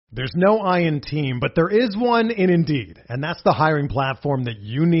There's no I in team, but there is one in Indeed, and that's the hiring platform that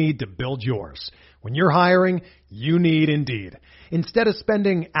you need to build yours. When you're hiring, you need Indeed. Instead of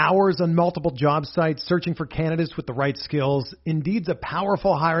spending hours on multiple job sites searching for candidates with the right skills, Indeed's a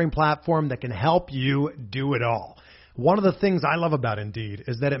powerful hiring platform that can help you do it all. One of the things I love about Indeed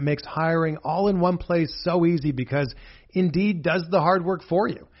is that it makes hiring all in one place so easy because Indeed does the hard work for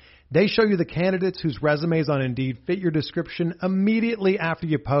you. They show you the candidates whose resumes on Indeed fit your description immediately after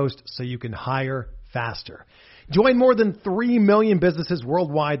you post so you can hire faster. Join more than 3 million businesses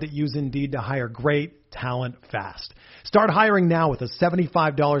worldwide that use Indeed to hire great talent fast. Start hiring now with a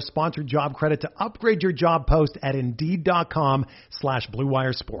 $75 sponsored job credit to upgrade your job post at Indeed.com/Blue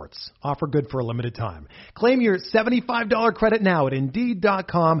Wire Sports. Offer good for a limited time. Claim your $75 credit now at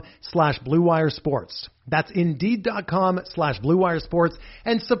Indeed.com/Blue Wire Sports. That's Indeed.com/Blue Wire Sports,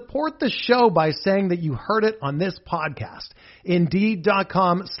 and support the show by saying that you heard it on this podcast.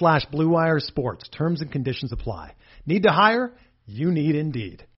 Indeed.com/Blue Wire Sports. Terms and conditions apply. Need to hire? You need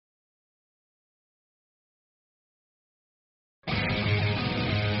Indeed. Trying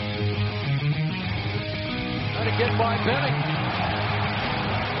to get by Benning.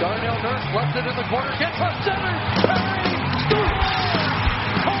 Darnell Nurse left it in the corner. Gets left center. Perry scores!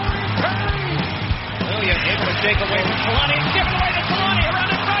 Corey Perry! Williams able to take away from Kalani. Give it away to Kalani around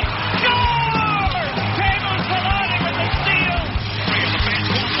his right. Score! Kevin Kalani with the steal. Here's the fans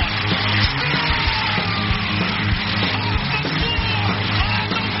want one.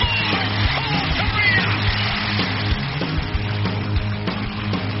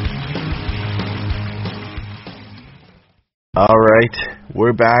 All right,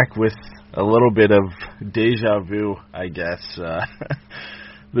 we're back with a little bit of deja vu, I guess.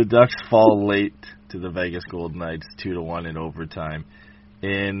 The Ducks fall late to the Vegas Golden Knights 2-1 in overtime.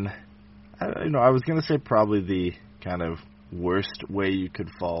 I was going to say probably the kind of worst way you could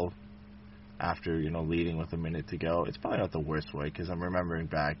fall after, leading with a minute to go. It's probably not the worst way because I'm remembering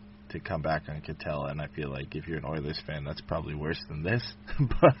back to come back on Catella, and I feel like if you're an Oilers fan, that's probably worse than this.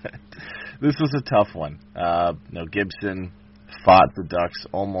 But this was a tough one. Gibson fought the Ducks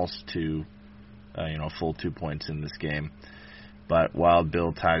almost to, full 2 points in this game. But Wild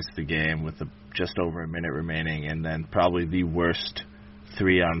Bill ties the game with just over a minute remaining, and then probably the worst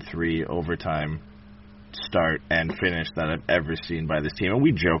 3-on-3 overtime start and finish that I've ever seen by this team. And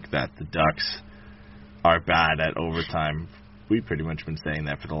we joke that the Ducks are bad at overtime. We've pretty much been saying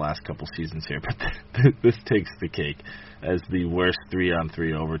that for the last couple seasons here, but this takes the cake as the worst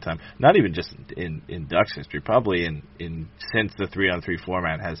 3-on-3 overtime. Not even just in Ducks history, probably in since the 3-on-3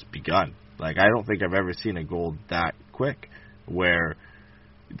 format has begun. Like, I don't think I've ever seen a goal that quick where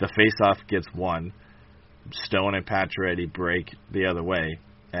the face-off gets won, Stone and Pacioretty break the other way,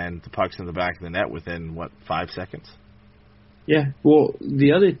 and the puck's in the back of the net within, 5 seconds? Yeah, well,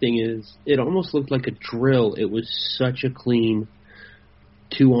 the other thing is, it almost looked like a drill. It was such a clean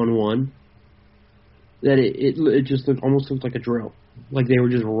 2-on-1 that it just almost looked like a drill. Like they were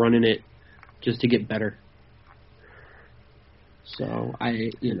just running it just to get better. So, I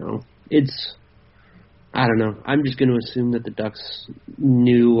don't know. I'm just going to assume that the Ducks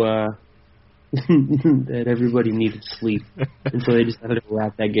knew that everybody needed sleep, and so they just had to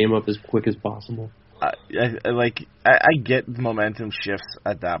wrap that game up as quick as possible. I get the momentum shifts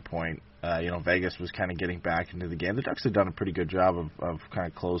at that point. Vegas was kind of getting back into the game. The Ducks had done a pretty good job of kind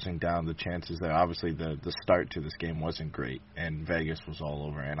of closing down the chances there. Obviously, the start to this game wasn't great, and Vegas was all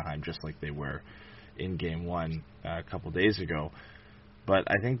over Anaheim just like they were in Game 1 a couple days ago. But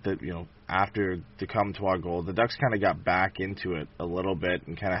I think that, after the Comtois goal, the Ducks kind of got back into it a little bit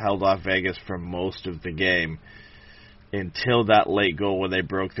and kind of held off Vegas for most of the game until that late goal where they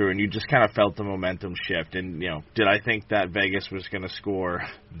broke through, and you just kind of felt the momentum shift. And, did I think that Vegas was going to score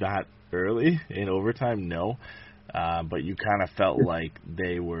that early in overtime? No. But you kind of felt like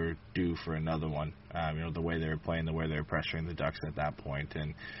they were due for another one, the way they were playing, the way they were pressuring the Ducks at that point.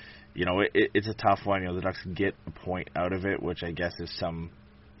 And, it's a tough one. The Ducks get a point out of it, which I guess is some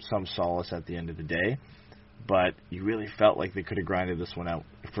solace at the end of the day. But you really felt like they could have grinded this one out.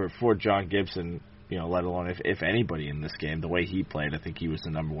 For John Gibson, let alone if anybody in this game, the way he played, I think he was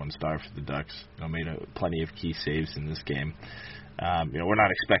the number one star for the Ducks. Made plenty of key saves in this game. We're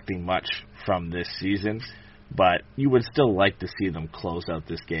not expecting much from this season, but you would still like to see them close out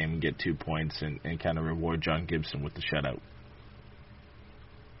this game and get 2 points and kind of reward John Gibson with the shutout.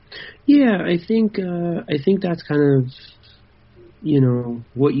 Yeah, I think that's kind of,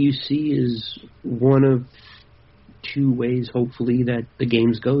 what you see is one of two ways, hopefully, that the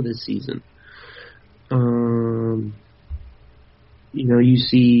games go this season. You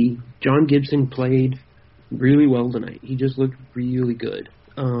see John Gibson played really well tonight. He just looked really good.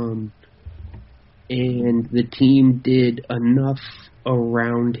 And the team did enough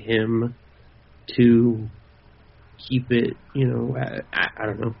around him to keep it, I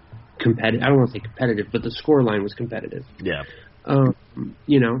don't know, competitive. I don't want to say competitive, but the score line was competitive. Yeah.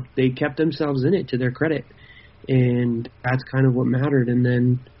 They kept themselves in it, to their credit, and that's kind of what mattered. And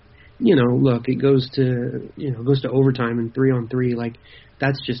then, look, it goes to overtime and 3-on-3. Like,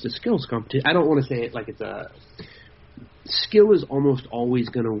 that's just a skills competition. I don't want to say it like it's a skill is almost always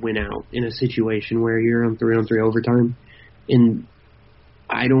going to win out in a situation where you're on 3-on-3 overtime, and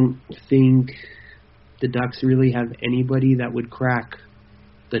I don't think the Ducks really have anybody that would crack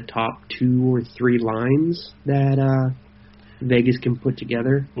the top 2 or 3 lines that Vegas can put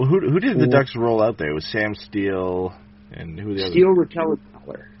together. Well, who did the Ducks roll out there? It was Sam Steele and who the other? Steele, Raquel, and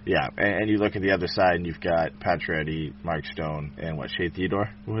Fowler. Yeah, and you look at the other side, and you've got Pacioretty, Mark Stone, and Shea Theodore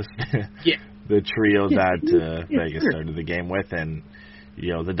was the trio that Vegas started the game with, and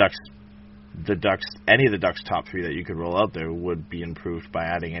the Ducks, any of the Ducks' top 3 that you could roll out there would be improved by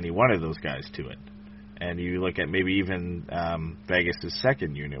adding any one of those guys to it. And you look at maybe even Vegas'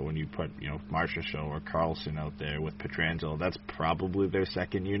 second unit when you put Marchessault or Carlson out there with Pietrangelo. That's probably their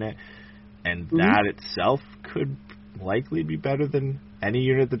second unit, and that itself could likely be better than any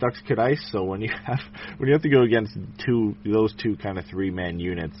unit the Ducks could ice. So when you have to go against those two kind of 3-man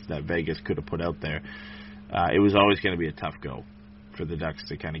units that Vegas could have put out there, it was always going to be a tough go for the Ducks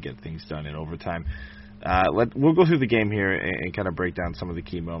to kind of get things done in overtime. We'll go through the game here and kind of break down some of the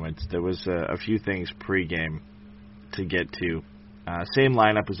key moments. There was a few things pre-game to get to. Same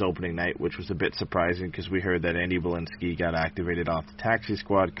lineup as opening night, which was a bit surprising because we heard that Andy Walensky got activated off the taxi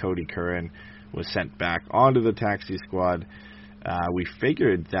squad. Cody Curran was sent back onto the taxi squad. We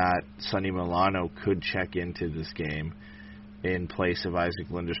figured that Sonny Milano could check into this game in place of Isaac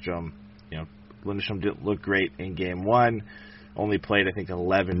Lindstrom. Lindstrom didn't look great in game 1. Only played, I think,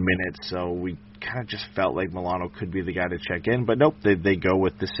 11 minutes, so we kind of just felt like Milano could be the guy to check in. But nope, they go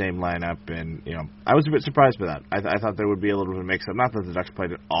with the same lineup, and I was a bit surprised by that. I thought there would be a little bit of a mix-up. Not that the Ducks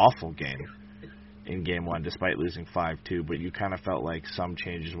played an awful game in game 1, despite losing 5-2, but you kind of felt like some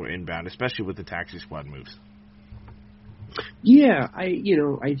changes were inbound, especially with the taxi squad moves. Yeah, I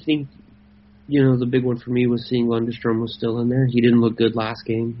think the big one for me was seeing Lundestrom was still in there. He didn't look good last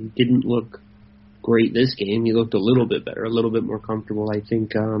game. He didn't look great this game. He looked a little bit better, a little bit more comfortable. I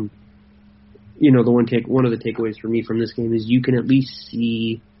think, one of the takeaways for me from this game is you can at least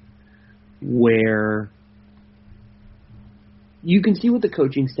see where you can see what the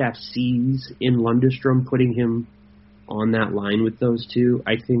coaching staff sees in Lundestrom, putting him on that line with those two.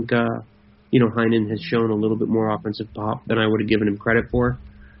 I think, Heinen has shown a little bit more offensive pop than I would have given him credit for.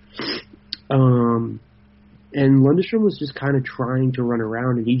 And Lundestrom was just kind of trying to run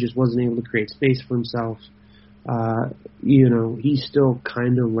around, and he just wasn't able to create space for himself. He's still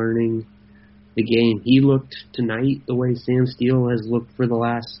kind of learning the game. He looked tonight the way Sam Steele has looked for the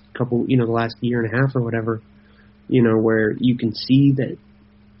last the last year and a half or whatever, where you can see that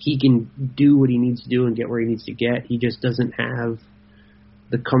he can do what he needs to do and get where he needs to get. He just doesn't have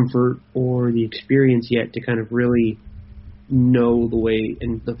the comfort or the experience yet to kind of really know the way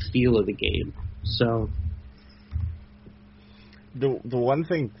and the feel of the game. So the one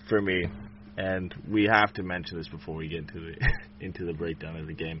thing for me, and we have to mention this before we get into the breakdown of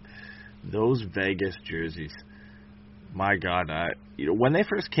the game, those Vegas jerseys, my God, when they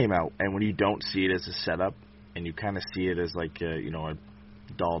first came out, and when you don't see it as a setup, and you kind of see it as like a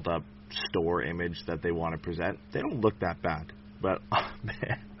dolled up store image that they want to present, they don't look that bad. But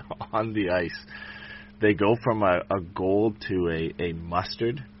man, on the ice, they go from a gold to a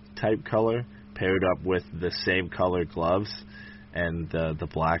mustard type color, paired up with the same color gloves and the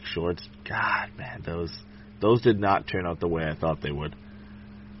black shorts. God, man, those did not turn out the way I thought they would.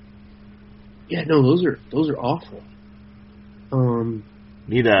 Yeah, no, those are awful.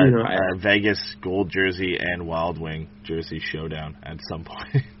 Need a Vegas gold jersey and Wild Wing jersey showdown at some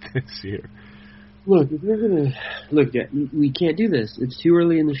point this year. Look, if we're gonna we can't do this. It's too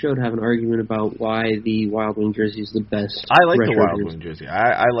early in the show to have an argument about why the Wild Wing jersey is the best. I like the Wild Wing jersey.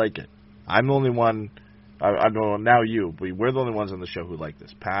 I like it. I'm the only one. I know now you. We're the only ones on the show who like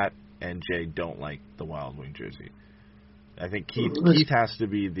this. Pat and Jay don't like the Wild Wing jersey. I think Keith has to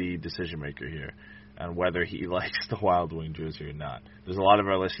be the decision maker here on whether he likes the Wild Wing jersey or not. There's a lot of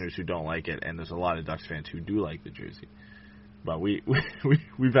our listeners who don't like it, and there's a lot of Ducks fans who do like the jersey. But we've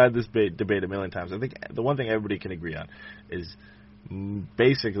had this debate a million times. I think the one thing everybody can agree on is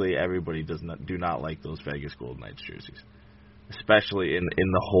basically everybody do not like those Vegas Golden Knights jerseys, especially in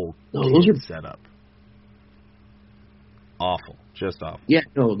the whole setup. Awful, just awful. Yeah,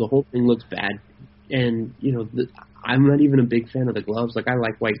 no, the whole thing looks bad. And, I'm not even a big fan of the gloves. Like, I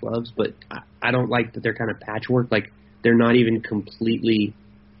like white gloves, but I don't like that they're kind of patchwork. Like, they're not even completely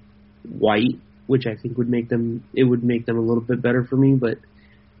white, which I think would make them a little bit better for me. But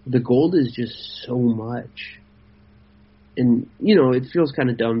the gold is just so much. And, it feels kind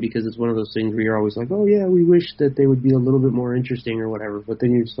of dumb because it's one of those things where you're always like, oh, yeah, we wish that they would be a little bit more interesting or whatever. But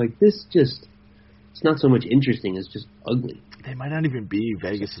then you're just like, it's not so much interesting, it's just ugly. They might not even be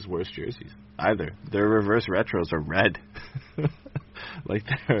Vegas's worst jerseys either. Their reverse retros are red. Like,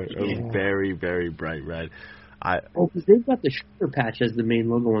 they're a very, very bright red. Because they've got the shoulder patch as the main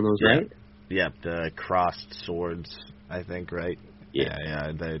logo on those, right? Yeah, the crossed swords, I think, right? Yeah.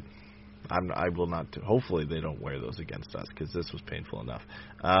 I will not. Hopefully, they don't wear those against us because this was painful enough.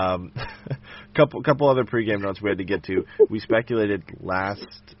 Couple other pregame notes we had to get to. We speculated last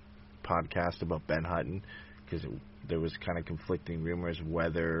podcast about Ben Hutton because there was kind of conflicting rumors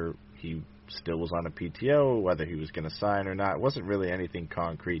whether he still was on a PTO, whether he was going to sign or not. It wasn't really anything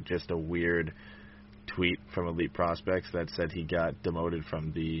concrete, just a weird tweet from Elite Prospects that said he got demoted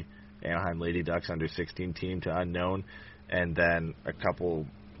from the Anaheim Lady Ducks under-16 team to unknown, and then a couple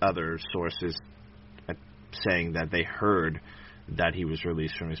other sources saying that they heard that he was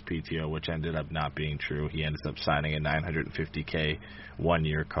released from his PTO, which ended up not being true. He ended up signing a $950K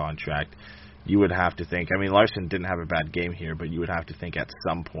one-year contract. You would have to think, Larson didn't have a bad game here, but you would have to think at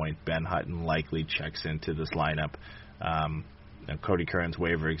some point Ben Hutton likely checks into this lineup. Cody Curran's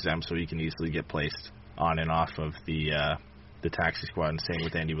waiver exempt, so he can easily get placed on and off of the taxi squad, and same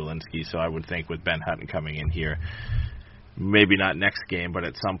with Andy Welinski. So I would think with Ben Hutton coming in here, maybe not next game, but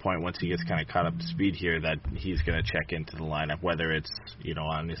at some point once he gets kind of caught up to speed here, that he's going to check into the lineup, whether it's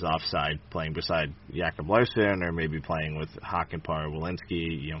on his offside playing beside Jakob Larsson or maybe playing with Hakanpää or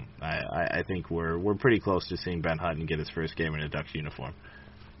Welinski. I think we're pretty close to seeing Ben Hutton get his first game in a Ducks uniform.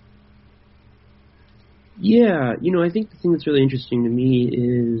 Yeah, I think the thing that's really interesting to me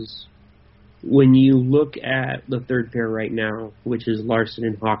is when you look at the third pair right now, which is Larsson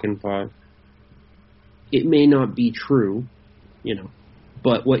and Hakanpää, it may not be true,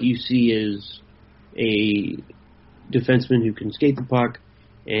 but what you see is a defenseman who can skate the puck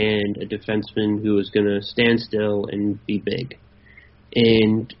and a defenseman who is going to stand still and be big.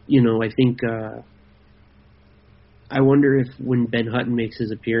 And, I think I wonder if when Ben Hutton makes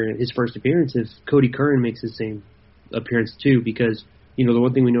his first appearance, if Cody Curran makes his same appearance too, because, the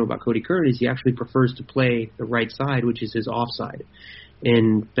one thing we know about Cody Curran is he actually prefers to play the right side, which is his offside.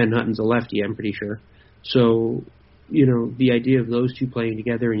 And Ben Hutton's a lefty, I'm pretty sure. So, the idea of those two playing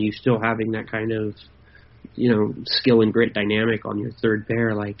together and you still having that kind of, skill and grit dynamic on your third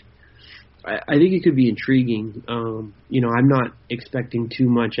pair, I think it could be intriguing. I'm not expecting too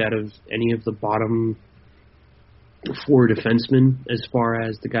much out of any of the bottom four defensemen as far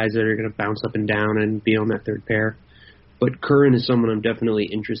as the guys that are going to bounce up and down and be on that third pair. But Curran is someone I'm definitely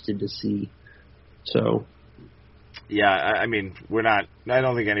interested to see. So... Yeah, I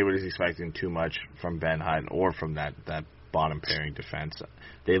don't think anybody's expecting too much from Ben Hutton or from that bottom pairing defense.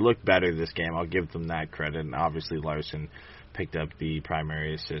 They look better this game. I'll give them that credit. And obviously Larsson picked up the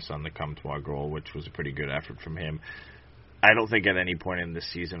primary assist on the Comtois goal, which was a pretty good effort from him. I don't think at any point in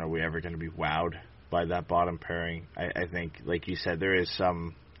this season are we ever going to be wowed by that bottom pairing. I think, like you said, there is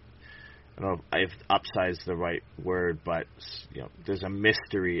some... I don't know if upside is the right word, but there's a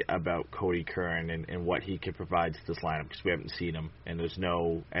mystery about Cody Curran and what he could provide to this lineup because we haven't seen him, and there's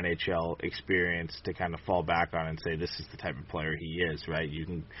no NHL experience to kind of fall back on and say this is the type of player he is, right? You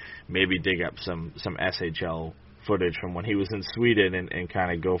can maybe dig up some SHL footage from when he was in Sweden and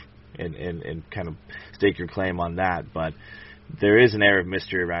kind of go and kind of stake your claim on that, but there is an air of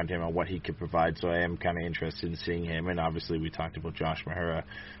mystery around him on what he could provide, so I am kind of interested in seeing him. And obviously we talked about Josh Mahura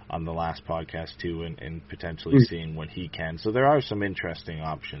on the last podcast too, and potentially seeing what he can. So there are some interesting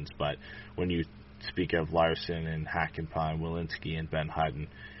options, but when you speak of Larsson and Hakanpää and Welinski and Ben Hutton,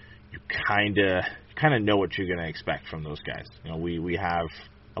 you kind of know what you're going to expect from those guys. We have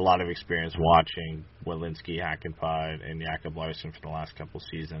a lot of experience watching Welinski, Hakanpää, and Jakob Larsson for the last couple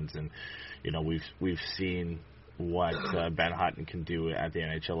seasons, and we've seen what Ben Hutton can do at the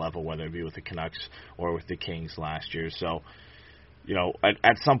NHL level, whether it be with the Canucks or with the Kings last year. So,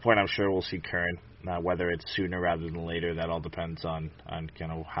 at some point I'm sure we'll see Curran, whether it's sooner rather than later. That all depends on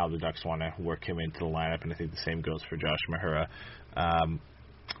kind of how the Ducks want to work him into the lineup, and I think the same goes for Josh Mahura.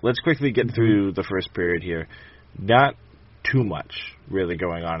 Let's quickly get through the first period here. Not too much really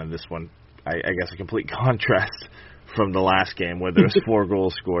going on in this one. I guess a complete contrast from the last game where there was 4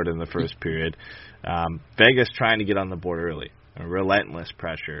 goals scored in the first period. Vegas trying to get on the board early. A relentless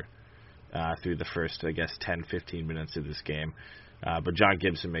pressure through the first, 10-15 minutes of this game. But John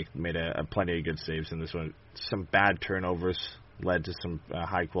Gibson made a plenty of good saves in this one. Some bad turnovers led to some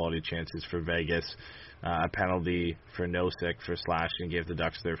high-quality chances for Vegas. A penalty for Nosek for slashing gave the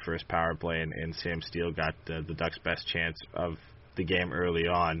Ducks their first power play, and Sam Steele got the Ducks' best chance of the game early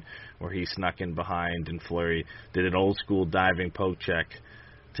on, where he snuck in behind, and Fleury did an old-school diving poke check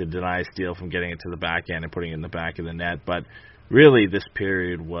to deny Steele from getting it to the back end and putting it in the back of the net. But really, this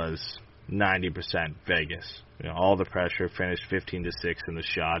period was 90% Vegas. All the pressure, finished 15-6 in the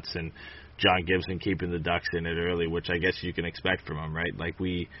shots, and John Gibson keeping the Ducks in it early, which I guess you can expect from him, right? Like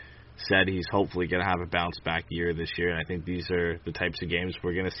we said, he's hopefully going to have a bounce-back year this year, and I think these are the types of games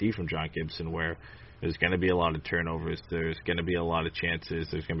we're going to see from John Gibson, where there's going to be a lot of turnovers, there's going to be a lot of chances,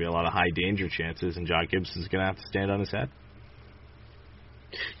 there's going to be a lot of high-danger chances, and John Gibson's going to have to stand on his head.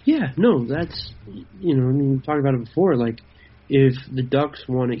 Yeah, no, that's, we talked about it before, like, if the Ducks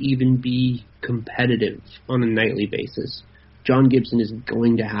want to even be competitive on a nightly basis, John Gibson is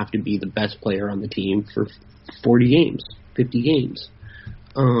going to have to be the best player on the team for 40 games, 50 games.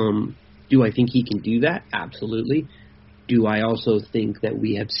 Do I think he can do that? Absolutely. Do I also think that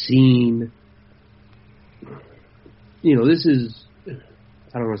we have seen, this is,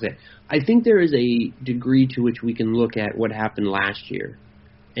 I don't want to say it. I think there is a degree to which we can look at what happened last year,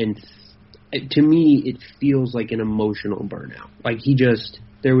 and to me, it feels like an emotional burnout. Like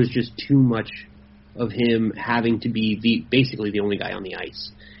there was just too much of him having to be basically the only guy on the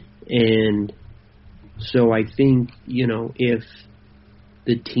ice. And so I think, if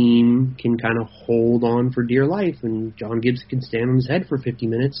the team can kind of hold on for dear life and John Gibson can stand on his head for 50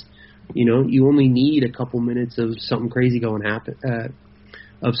 minutes, you only need a couple minutes of something crazy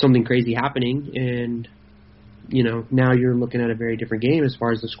happening, and now you're looking at a very different game as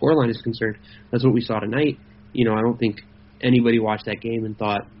far as the scoreline is concerned. That's what we saw tonight. I don't think anybody watched that game and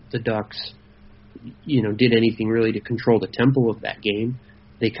thought the Ducks, did anything really to control the tempo of that game.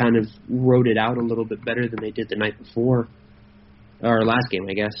 They kind of wrote it out a little bit better than they did the night before, or last game,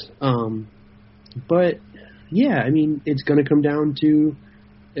 I guess. But, yeah, it's going to come down to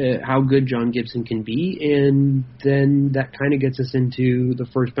how good John Gibson can be, and then that kind of gets us into the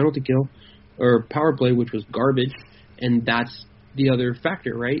first penalty kill, or power play, which was garbage, and that's the other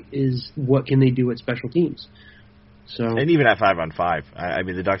factor, right, is what can they do at special teams. So, and even at 5-on-5,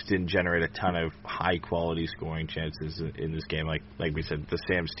 the Ducks didn't generate a ton of high-quality scoring chances in this game. Like we said, the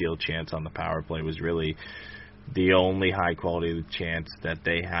Sam Steele chance on the power play was really the only high-quality chance that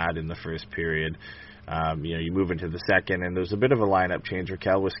they had in the first period. You move into the second, and there's a bit of a lineup change.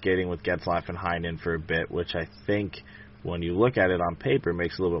 Raquel was skating with Getzlaf and Heinen for a bit, which I think, when you look at it on paper,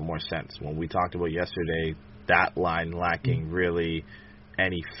 makes a little bit more sense. When we talked about yesterday, that line lacking really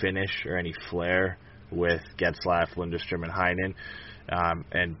any finish or any flair with Getzlaf, Lindstrom, and Heinen.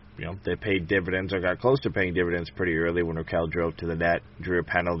 And they paid dividends, or got close to paying dividends pretty early when Raquel drove to the net, drew a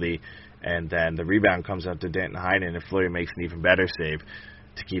penalty, and then the rebound comes out to Danton Heinen, and Fleury makes an even better save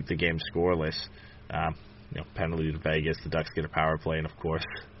to keep the game scoreless. Penalty to Vegas, the Ducks get a power play, and of course,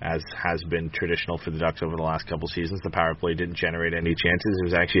 as has been traditional for the Ducks over the last couple seasons, the power play didn't generate any chances. It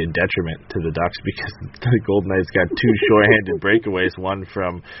was actually a detriment to the Ducks because the Golden Knights got two shorthanded breakaways, one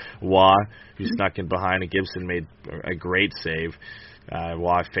from Waugh, who snuck in behind, and Gibson made a great save.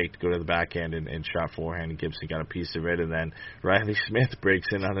 Waugh faked to go to the backhand and shot forehand, and Gibson got a piece of it, and then Riley Smith breaks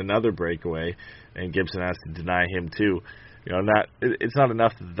in on another breakaway, and Gibson has to deny him too. It's not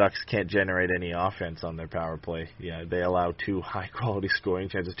enough that the Ducks can't generate any offense on their power play. Yeah, they allow two high-quality scoring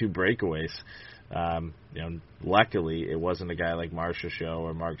chances, two breakaways. Luckily, it wasn't a guy like Marcia Show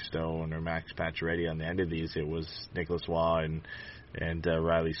or Mark Stone or Max Pacioretty on the end of these. It was Nicholas Waugh and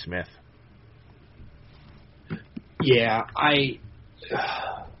Riley Smith. Yeah, I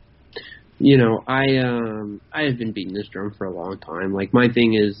have been beating this drum for a long time. Like, my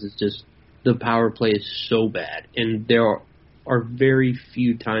thing is just the power play is so bad, and there are very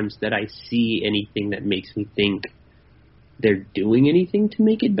few times that I see anything that makes me think they're doing anything to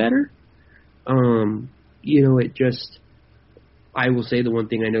make it better. I will say the one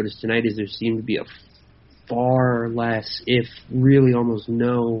thing I noticed tonight is there seemed to be a far less, if really almost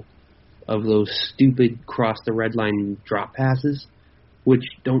no, of those stupid cross the red line drop passes, which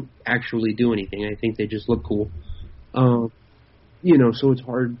don't actually do anything. I think they just look cool. So it's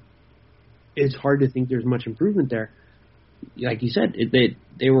hard. It's hard to think there's much improvement there. Like you said,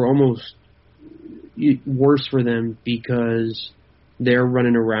 they were almost worse for them because they're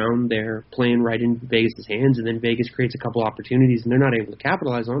running around, they're playing right into Vegas' hands, and then Vegas creates a couple opportunities, and they're not able to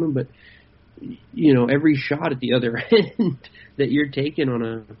capitalize on them. But, every shot at the other end that you're taking on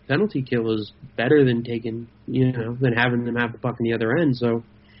a penalty kill is better than than having them have the puck on the other end. So,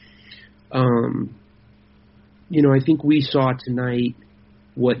 I think we saw tonight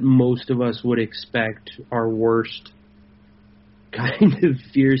what most of us would expect our worst kind of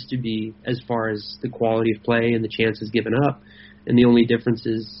fears to be as far as the quality of play and the chances given up. And the only difference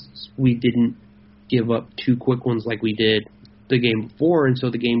is we didn't give up 2 quick ones like we did the game before, and so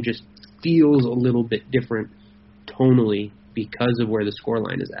the game just feels a little bit different tonally because of where the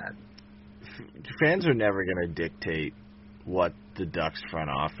scoreline is at. Fans are never going to dictate what the Ducks front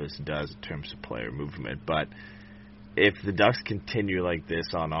office does in terms of player movement, but if the Ducks continue like this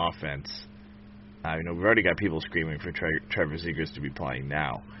on offense, we've already got people screaming for Trevor Zegras to be playing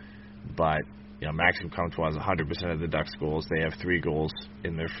now, but Maxim Comtois has 100% of the Ducks' goals. They have 3 goals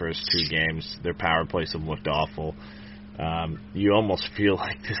in their first 2 games. Their power plays have looked awful. You almost feel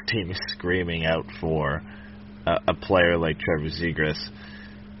like this team is screaming out for a player like Trevor Zegras.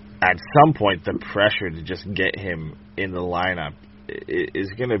 At some point, the pressure to just get him in the lineup is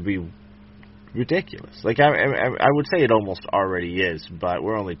going to be ridiculous. Like I would say it almost already is, but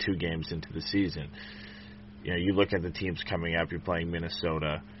we're only 2 games into the season. You look at the teams coming up. You're playing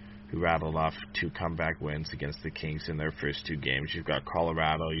Minnesota, who rattled off 2 comeback wins against the Kings in their first 2 games. You've got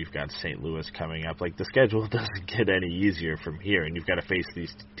Colorado, you've got St. Louis coming up. Like, the schedule doesn't get any easier from here, and you've got to face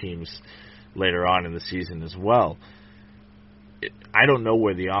these teams later on in the season as well. I don't know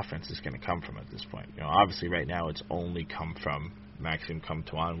where the offense is going to come from at this point. Obviously right now it's only come from Maxim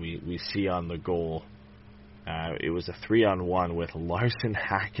Comtois. We see on the goal, it was a 3-on-1 with Larson,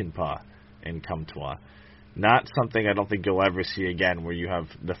 Hackenpah, and Comtois. Not something I don't think you'll ever see again, where you have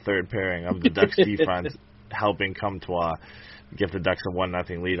the third pairing of the Ducks defense helping Comtois give the Ducks a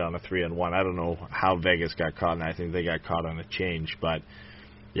 1-0 lead on a 3-on-1. I don't know how Vegas got caught, and I think they got caught on a change. But,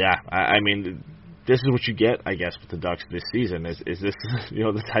 yeah, I mean, this is what you get, I guess, with the Ducks this season. Is this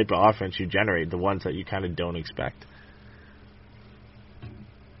the type of offense you generate, the ones that you kind of don't expect?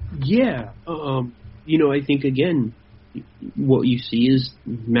 Yeah. I think, again, what you see is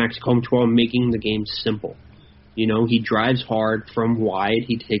Max Comtois making the game simple. He drives hard from wide.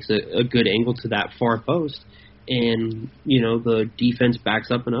 He takes a good angle to that far post. And, the defense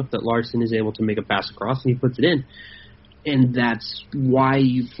backs up enough that Larson is able to make a pass across, and he puts it in. And that's why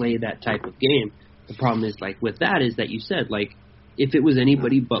you play that type of game. The problem is, with that is that you said, if it was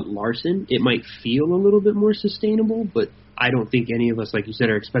anybody but Larson, it might feel a little bit more sustainable, but I don't think any of us, like you said,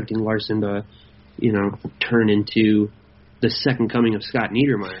 are expecting Larson to, turn into the second coming of Scott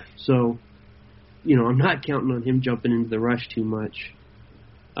Niedermayer. So, I'm not counting on him jumping into the rush too much.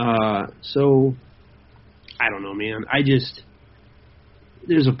 So, I don't know, man.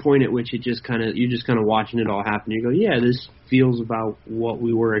 There's a point at which you're just kind of watching it all happen. You go, yeah, this feels about what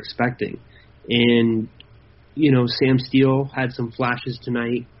we were expecting. And, Sam Steele had some flashes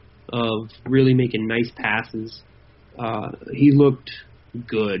tonight of really making nice passes. He looked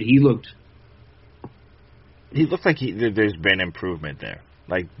good. He looked like there's been improvement there.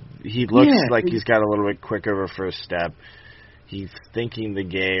 Like, he looks like he's got a little bit quicker of a first step. He's thinking the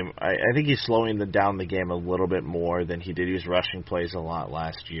game. I think he's slowing down the game a little bit more than he did. He was rushing plays a lot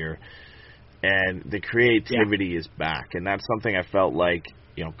last year. And the creativity is back. And that's something I felt like,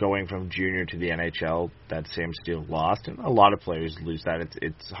 going from junior to the NHL, that Sam Steele lost. And a lot of players lose that.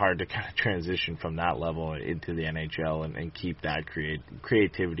 It's hard to kind of transition from that level into the NHL and keep that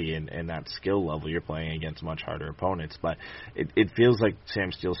creativity and that skill level. You're playing against much harder opponents. But it feels like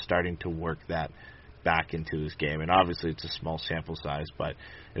Sam Steele's starting to work that back into this game. And obviously it's a small sample size, but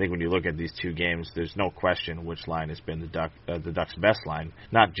I think when you look at these 2 games, there's no question which line has been the Ducks' best line.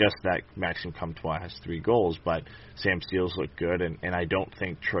 Not just that Maxim Comtois has 3 goals, but Sam Steele's looked good, and I don't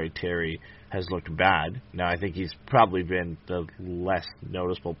think Troy Terry has looked bad. Now, I think he's probably been the less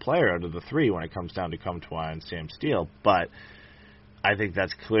noticeable player out of the 3 when it comes down to Comtois and Sam Steele, but I think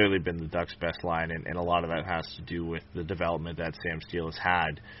that's clearly been the Ducks' best line, and a lot of that has to do with the development that Sam Steele has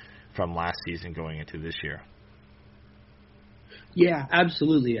had from last season going into this year. Yeah,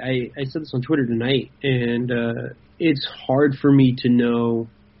 absolutely. I said this on Twitter tonight, and it's hard for me to know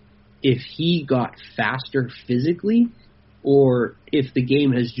if he got faster physically or if the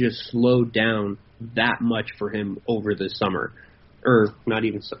game has just slowed down that much for him over the summer. Or not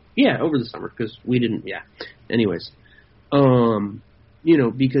even so. Yeah, over the summer, because we didn't, Anyways,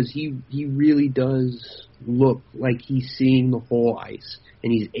 because he really does look like he's seeing the whole ice,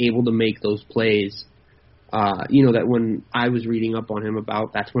 and he's able to make those plays. That when I was reading up on him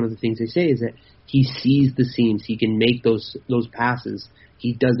about, that's one of the things they say is that he sees the seams. He can make those passes.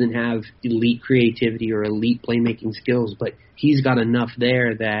 He doesn't have elite creativity or elite playmaking skills, but he's got enough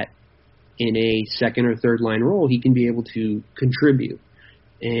there that in a second or third line role, he can be able to contribute.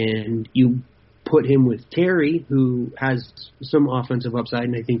 And you put him with Terry, who has some offensive upside,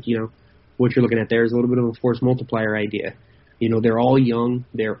 and I think, what you're looking at there is a little bit of a force multiplier idea. They're all young.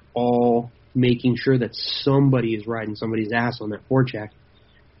 They're all making sure that somebody is riding somebody's ass on that forecheck.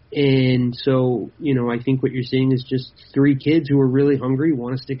 And so, I think what you're seeing is just 3 kids who are really hungry,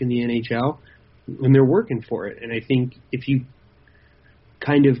 want to stick in the NHL, and they're working for it. And I think if you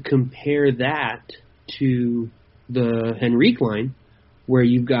kind of compare that to the Henrique line, where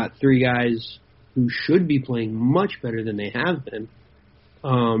you've got 3 guys who should be playing much better than they have been,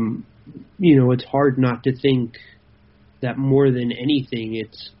 it's hard not to think that more than anything,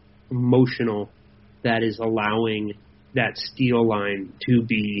 it's emotional that is allowing that Steel line to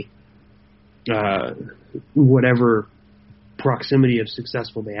be whatever proximity of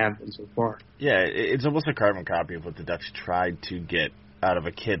successful they have been so far. Yeah, it's almost a carbon copy of what the Ducks tried to get out of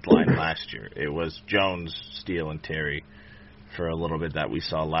a kid line last year. It was Jones, Steele, and Terry for a little bit that we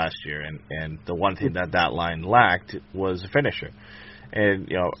saw last year, and the one thing that line lacked was a finisher.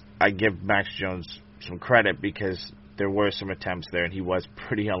 And, I give Max Jones some credit because there were some attempts there, and he was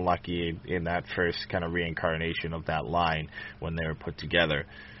pretty unlucky in that first kind of reincarnation of that line when they were put together.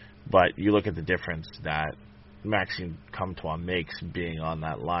 But you look at the difference that Maxime Comtois makes being on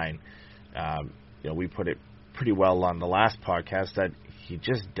that line. We put it pretty well on the last podcast that he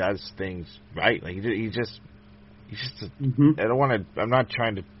just does things right. Like he's just. I don't want to. I'm not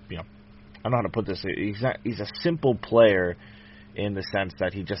trying to. I don't know how to put this. He's a simple player in the sense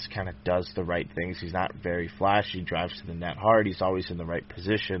that he just kind of does the right things. He's not very flashy, drives to the net hard, he's always in the right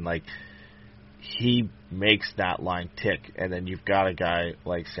position. Like, he makes that line tick, and then you've got a guy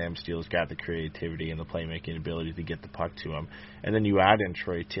like Sam Steele's got the creativity and the playmaking ability to get the puck to him. And then you add in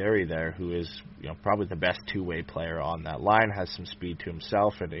Troy Terry there, who is probably the best two-way player on that line, has some speed to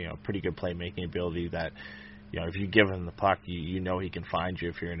himself, and pretty good playmaking ability that, if you give him the puck, you know he can find you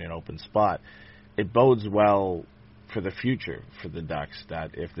if you're in an open spot. It bodes well for the future for the Ducks,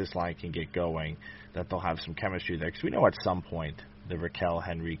 that if this line can get going, that they'll have some chemistry there. Because we know at some point the Raquel,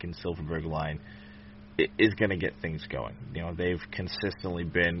 Henrique, and Silfverberg line is going to get things going. They've consistently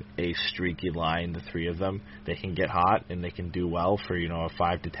been a streaky line, the 3 of them. They can get hot and they can do well for, a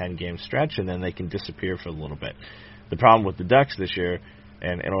 5 to 10 game stretch, and then they can disappear for a little bit. The problem with the Ducks this year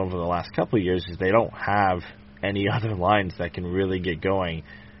and over the last couple of years is they don't have any other lines that can really get going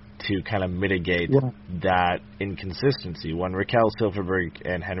to kind of mitigate that inconsistency. When Raquel, Silfverberg,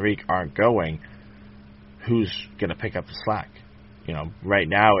 and Henrique aren't going, who's going to pick up the slack? Right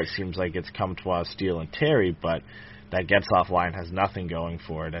now it seems like it's Comtois, Steele, and Terry, but that Getzoff line has nothing going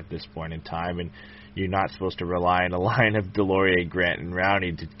for it at this point in time, and you're not supposed to rely on a line of Delorier, Grant, and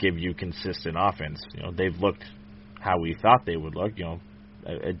Rowney to give you consistent offense. They've looked how we thought they would look,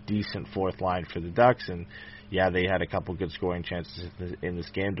 a decent fourth line for the Ducks, and yeah, they had a couple good scoring chances in this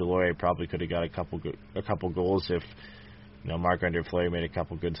game. Delorier probably could have got a couple goals if Marc-Andre Fleury made a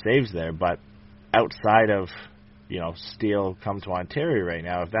couple good saves there. But outside of Steele, Comtois, and Terry right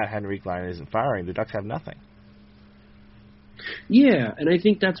now, if that Henrique line isn't firing, the Ducks have nothing. Yeah, and I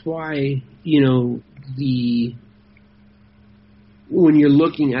think that's why when you're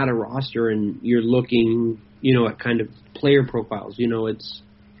looking at a roster and you're looking at kind of player profiles,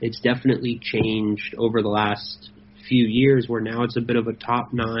 it's definitely changed over the last few years, where now it's a bit of a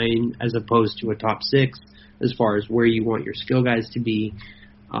top 9 as opposed to a top 6 as far as where you want your skill guys to be.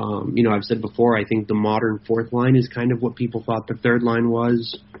 I've said before, I think the modern fourth line is kind of what people thought the third line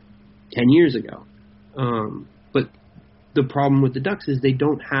was 10 years ago. But the problem with the Ducks is they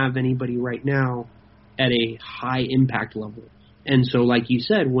don't have anybody right now at a high impact level. And so, like you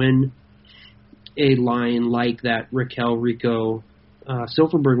said, when a line like that Raquel, Rico,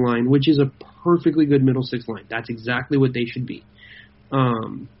 Silfverberg line, which is a perfectly good middle 6 line, that's exactly what they should be.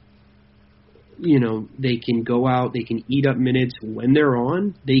 They can go out, they can eat up minutes when they're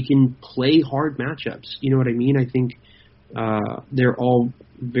on, they can play hard matchups. You know what I mean? I think they're all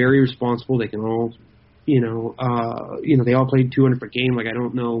very responsible. They can all, they all played 200 per game. Like, I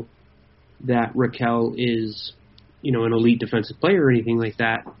don't know that Raquel is, an elite defensive player or anything like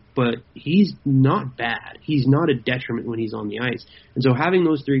that, but he's not bad. He's not a detriment when he's on the ice. And so having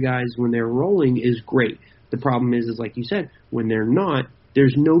those 3 guys when they're rolling is great. The problem is like you said, when they're not,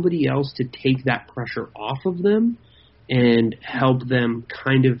 there's nobody else to take that pressure off of them and help them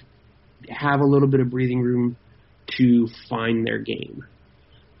kind of have a little bit of breathing room to find their game.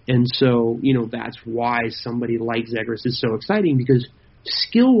 And so, that's why somebody like Zegras is so exciting, because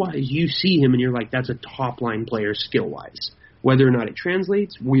skill-wise, you see him and you're like, that's a top-line player skill-wise. Whether or not it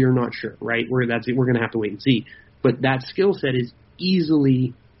translates, we are not sure, right? We're going to have to wait and see. But that skill set is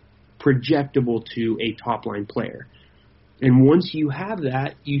easily projectable to a top-line player. And once you have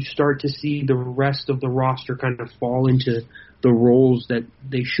that, you start to see the rest of the roster kind of fall into the roles that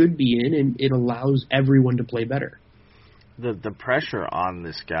they should be in, and it allows everyone to play better. The pressure on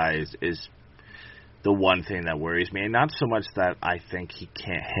this guy is the one thing that worries me, and not so much that I think he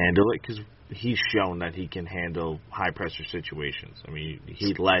can't handle it, because he's shown that he can handle high-pressure situations. I mean,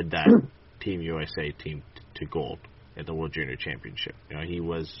 he led that Team USA team to gold at the World Junior Championship. You know, he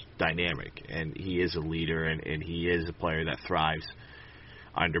was dynamic, and he is a leader, and he is a player that thrives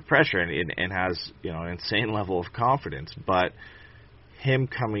under pressure and has, you know, an insane level of confidence. But him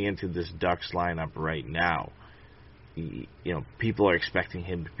coming into this Ducks lineup right now, you know, people are expecting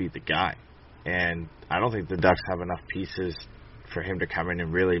him to be the guy. And I don't think the Ducks have enough pieces for him to come in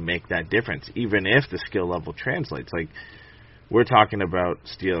and really make that difference, even if the skill level translates. Like, we're talking about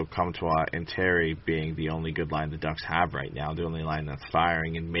Steele, Comtois, and Terry being the only good line the Ducks have right now, the only line that's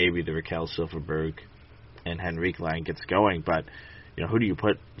firing, and maybe the Raquel Silverberg and Henrique line gets going. But, you know, who do you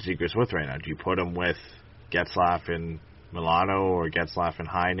put Zegras with right now? Do you put him with Getzlaf and Milano, or Getzlaf and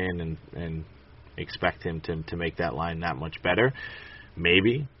Heinen, and expect him to make that line that much better?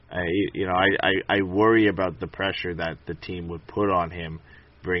 Maybe. I worry about the pressure that the team would put on him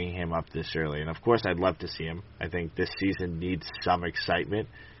bringing him up this early. And, of course, I'd love to see him. I think this season needs some excitement,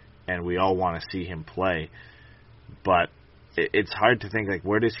 and we all want to see him play. But it's hard to think, like,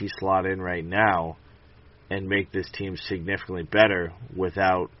 where does he slot in right now and make this team significantly better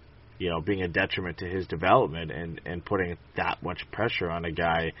without, you know, being a detriment to his development and putting that much pressure on a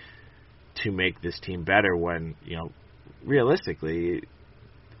guy to make this team better when, you know, realistically,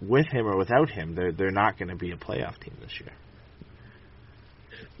 with him or without him, they're not going to be a playoff team this year.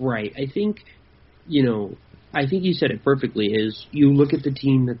 Right. I think you said it perfectly, is you look at the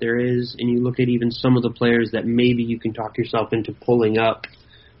team that there is, and you look at even some of the players that maybe you can talk yourself into pulling up,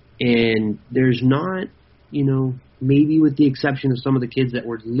 and there's not, you know, maybe with the exception of some of the kids that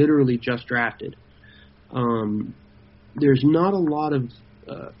were literally just drafted, there's not a lot of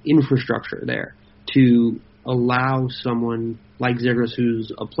infrastructure there to allow someone like Zegras,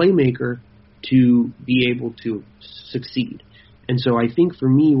 who's a playmaker, to be able to succeed. And so I think for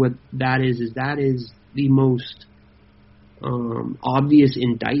me what that is the most obvious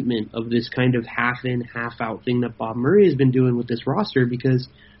indictment of this kind of half-in, half-out thing that Bob Murray has been doing with this roster, because,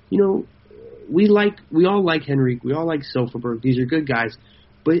 you know, we all like Henrique, we all like Silverberg, these are good guys,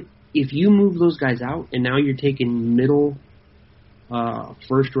 but if you move those guys out and now you're taking middle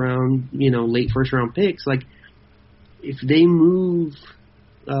first round, you know, late first round picks, like if they move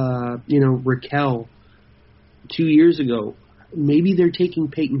Raquel 2 years ago, maybe they're taking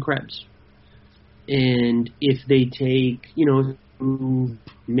Peyton Krebs. And if they take, you know,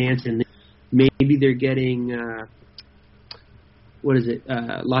 Manson, maybe they're getting,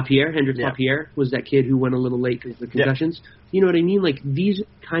 LaPierre, Hendrix LaPierre was that kid who went a little late because of the concussions. Yeah. You know what I mean? Like, these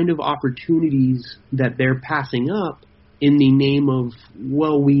kind of opportunities that they're passing up in the name of,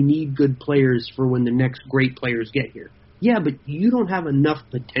 well, we need good players for when the next great players get here. Yeah, but you don't have enough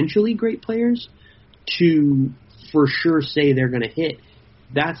potentially great players to for sure say they're going to hit.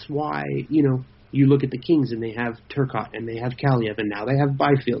 That's why, you know, you look at the Kings and they have Turcotte and they have Kaliev and now they have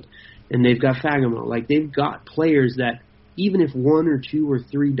Byfield and they've got Fagemo. Like, they've got players that even if 1 or 2 or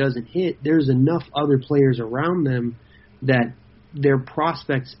 3 doesn't hit, there's enough other players around them that their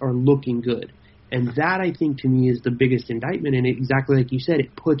prospects are looking good. And that, I think, to me, is the biggest indictment. And exactly like you said,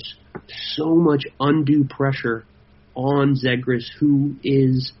 it puts so much undue pressure on Zegras, who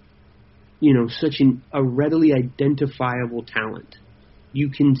is, you know, such a readily identifiable talent. You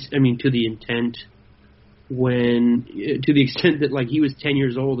can, I mean, to the extent that, like, he was 10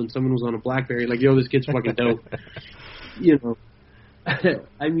 years old and someone was on a BlackBerry, like, yo, this kid's fucking dope. You know,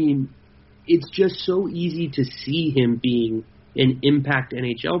 I mean, it's just so easy to see him being an impact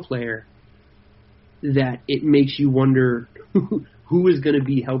NHL player that it makes you wonder who is going to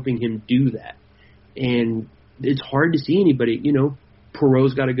be helping him do that. And it's hard to see anybody. You know,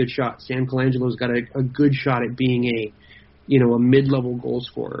 Perreault's got a good shot. Sam Colangelo's got a good shot at being a mid-level goal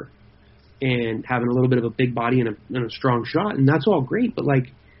scorer and having a little bit of a big body and a strong shot, and that's all great. But,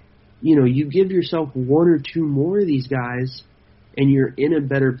 like, you know, you give yourself 1 or 2 more of these guys, and you're in a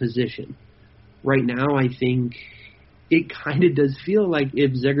better position. Right now, I think it kind of does feel like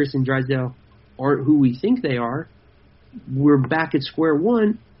if Zegras and Drysdale aren't who we think they are, we're back at square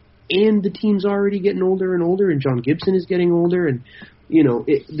one, and the team's already getting older and older, and John Gibson is getting older, and, you know,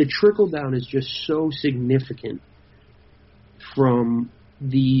 the trickle-down is just so significant from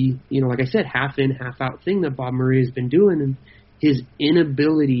the, you know, like I said, half-in, half-out thing that Bob Murray has been doing, and his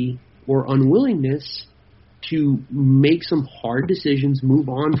inability or unwillingness to make some hard decisions, move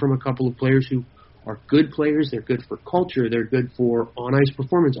on from a couple of players who are good players. They're good for culture. They're good for on-ice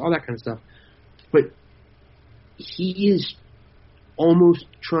performance, all that kind of stuff. But he is almost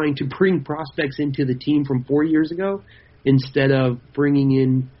trying to bring prospects into the team from 4 years ago instead of bringing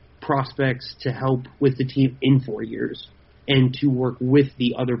in prospects to help with the team in 4 years and to work with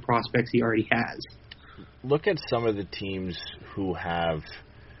the other prospects he already has. Look at some of the teams who have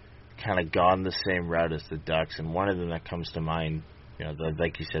kind of gone the same route as the Ducks, and one of them that comes to mind,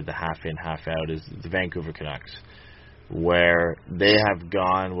 like you said, the half in, half out, is the Vancouver Canucks, where they have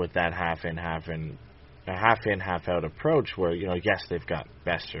gone with that half in, half out approach where, yes, they've got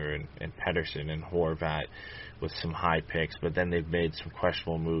Besser and Pettersson and Horvat with some high picks, but then they've made some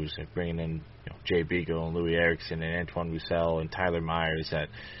questionable moves. They're bringing in Jay Beagle and Louis Eriksson and Antoine Roussel and Tyler Myers at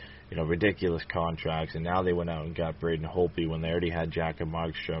ridiculous contracts, and now they went out and got Braden Holtby when they already had Jakob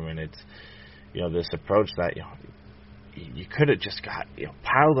Markstrom, and it's this approach that you could have just got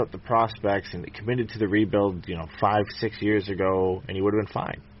piled up the prospects and committed to the rebuild 5-6 years ago, and you would have been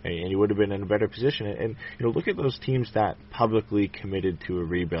fine, and you would have been in a better position. And look at those teams that publicly committed to a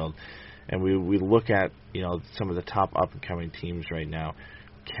rebuild, and we look at some of the top up and coming teams right now: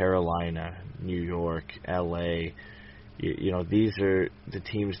 Carolina, New York, LA. These are the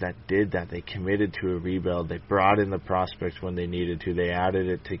teams that did that. They committed to a rebuild. They brought in the prospects when they needed to. They added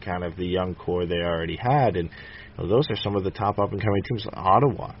it to kind of the young core they already had. And those are some of the top up-and-coming teams.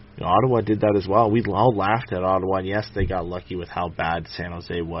 Ottawa. Ottawa did that as well. We all laughed at Ottawa. And yes, they got lucky with how bad San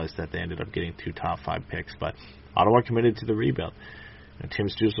Jose was that they ended up getting 2 top 5 picks. But Ottawa committed to the rebuild. Tim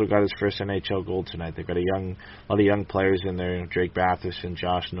Stützle got his first NHL goal tonight. They've got a lot of young players in there. Drake Batherson,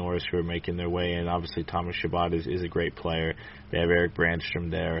 Josh Norris, who are making their way in. Obviously, Thomas Chabot is a great player. They have Eric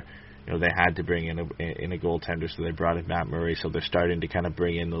Brandstrom there. They had to bring in a goaltender, so they brought in Matt Murray. So they're starting to kind of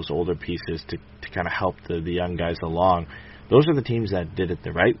bring in those older pieces to kind of help the young guys along. Those are the teams that did it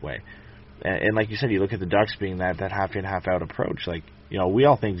the right way. And like you said, you look at the Ducks being that half in, half out approach. Like, we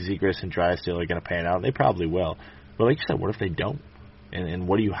all think Zegras and Drysdale are going to pan out, and they probably will. But like you said, what if they don't? And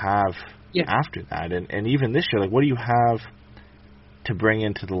what do you have after that? And even this year, like, what do you have to bring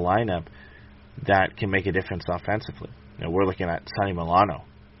into the lineup that can make a difference offensively? We're looking at Sonny Milano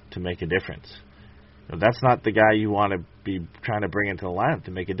to make a difference. That's not the guy you want to be trying to bring into the lineup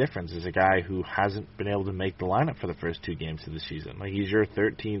to make a difference. Is a guy who hasn't been able to make the lineup for the first 2 games of the season. Like, he's your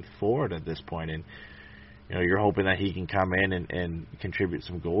 13th forward at this point, and you're hoping that he can come in and contribute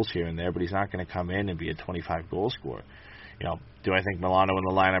some goals here and there, but he's not going to come in and be a 25-goal scorer. Do I think Milano in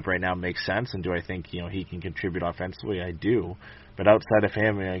the lineup right now makes sense, and do I think he can contribute offensively? I do, but outside of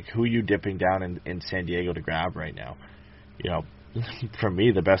him, who are you dipping down in San Diego to grab right now? For me,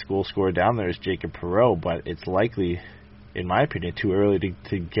 the best goal scorer down there is Jacob Perreault, but it's likely, in my opinion, too early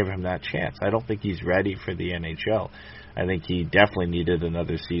to give him that chance. I don't think he's ready for the NHL. I think he definitely needed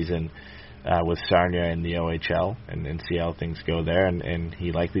another season with Sarnia in the OHL and see how things go there, and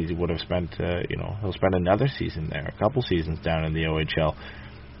he likely would have spent he'll spend another season there, a couple seasons down in the OHL.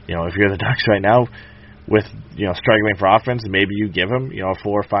 If you're the Ducks right now with struggling for offense, maybe you give him a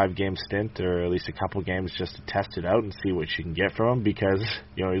 4 or 5 game stint, or at least a couple games just to test it out and see what you can get from him, because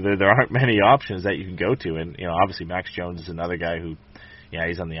there aren't many options that you can go to. And obviously Max Jones is another guy who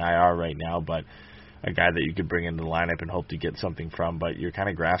he's on the IR right now, but a guy that you could bring into the lineup and hope to get something from. But you're kind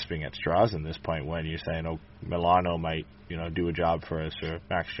of grasping at straws in this point when you're saying, Milano might do a job for us, or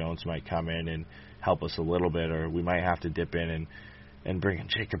Max Jones might come in and help us a little bit, or we might have to dip in and bring in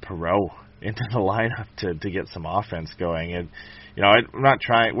Jacob Perreault into the lineup to get some offense going. And we're not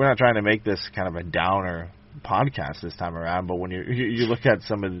trying to make this kind of a downer podcast this time around, but when you look at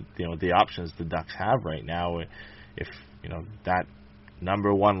some of the options the Ducks have right now, if that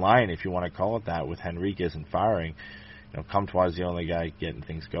number 1 line, if you want to call it that, with Henrique isn't firing, Comtois is the only guy getting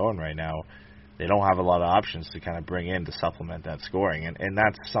things going right now. They don't have a lot of options to kind of bring in to supplement that scoring, and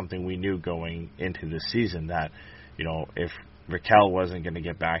that's something we knew going into this season, that if Raquel wasn't going to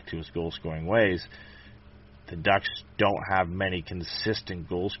get back to his goal-scoring ways, the Ducks don't have many consistent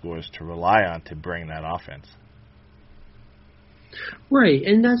goal scorers to rely on to bring that offense. Right,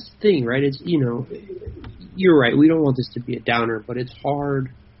 and that's the thing, right? It's, you're right, we don't want this to be a downer, but it's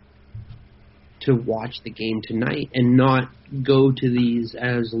hard to watch the game tonight and not go to these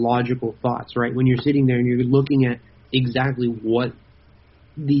as logical thoughts, right? When you're sitting there and you're looking at exactly what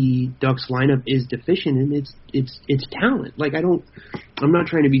the Ducks lineup is deficient in, it's talent. Like, I'm not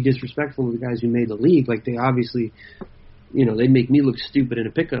trying to be disrespectful to the guys who made the league. Like, they obviously, they make me look stupid in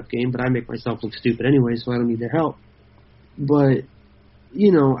a pickup game, but I make myself look stupid anyway, so I don't need their help. But,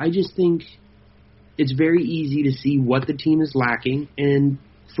 I just think it's very easy to see what the team is lacking, and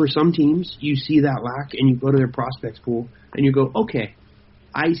for some teams, you see that lack and you go to their prospects pool and you go, okay,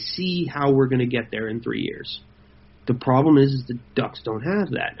 I see how we're going to get there in 3 years. The problem is the Ducks don't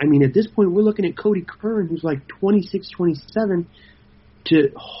have that. I mean, at this point, we're looking at Cody Curran, who's like 26, 27, to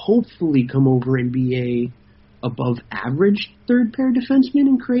hopefully come over and be a above average third pair defenseman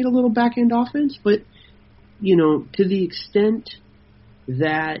and create a little back end offense. But, you know, to the extent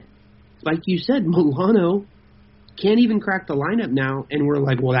that, like you said, Milano can't even crack the lineup now, and we're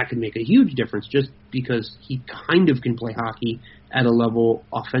like, well, that could make a huge difference just because he kind of can play hockey at a level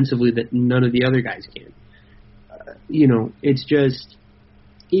offensively that none of the other guys can. You know, it's just,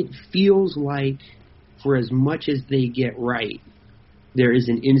 it feels like for as much as they get right, there is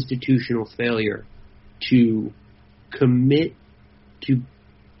an institutional failure to commit to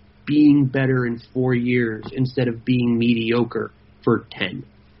being better in 4 years instead of being mediocre for 10.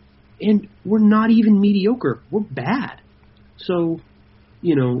 And we're not even mediocre. We're bad. So,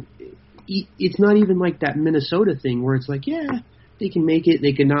 you know, it's not even like that Minnesota thing where it's like, yeah, they can make it,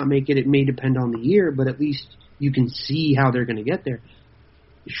 they can not make it. It may depend on the year, but at least you can see how they're going to get there.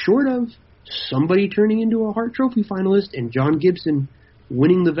 Short of somebody turning into a Hart Trophy finalist and John Gibson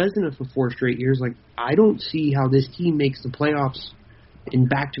winning the Vezina for 4 straight years, like, I don't see how this team makes the playoffs in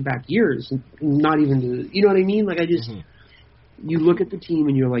back-to-back years. Not even, you know what I mean? Like, I just, you look at the team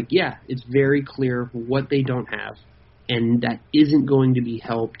and you're like, yeah, it's very clear what they don't have, and that isn't going to be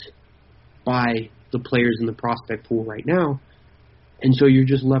helped by the players in the prospect pool right now. And so you're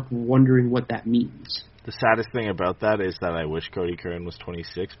just left wondering what that means. The saddest thing about that is that I wish Cody Curran was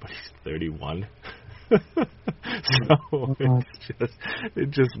 26, but he's 31. So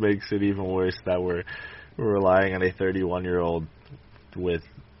it just makes it even worse that we're relying on a 31-year-old with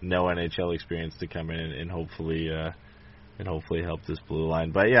no NHL experience to come in and hopefully help this blue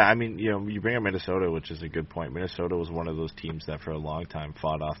line. But yeah, I mean, you know, you bring up Minnesota, which is a good point. Minnesota was one of those teams that for a long time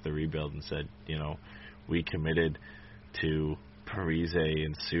fought off the rebuild and said, you know, we committed to Parise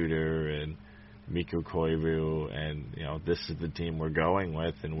and Suter and Mikko Koivu, and, you know, this is the team we're going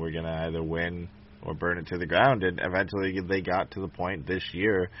with, and we're going to either win or burn it to the ground. And eventually they got to the point this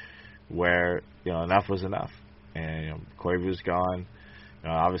year where, you know, enough was enough. And, you know, Koivu's gone.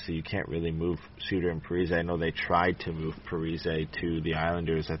 Obviously, you can't really move Suter and Parise. I know they tried to move Parise to the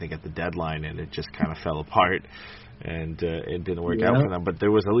Islanders, I think, at the deadline, and it just kind of fell apart, and it didn't work out for them. But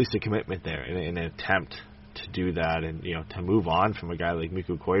there was at least a commitment there, in an attempt to do that, and, you know, to move on from a guy like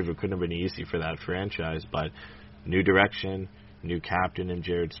Mikko Koivu couldn't have been easy for that franchise. But new direction, new captain in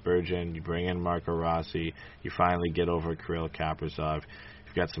Jared Spurgeon, you bring in Marco Rossi, you finally get over Kirill Kaprizov.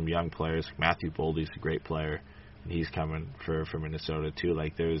 You've got some young players. Matthew Boldy's a great player, and he's coming for Minnesota too.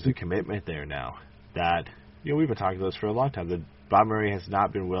 Like, there's a commitment there now that, you know, we've been talking about this for a long time. That Bob Murray has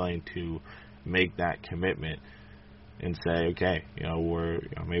not been willing to make that commitment and say, okay, you know, we're, you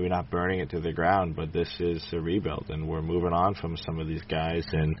know, maybe not burning it to the ground, but this is a rebuild, and we're moving on from some of these guys,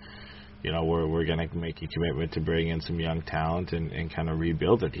 and, you know, we're going to make a commitment to bring in some young talent and kind of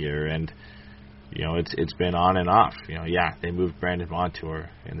rebuild it here. And, you know, it's been on and off. You know, yeah, they moved Brandon Montour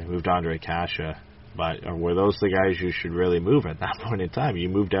and they moved Andre Kasha, but were those the guys you should really move at that point in time? You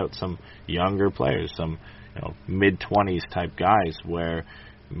moved out some younger players, some, you know, mid-20s type guys, where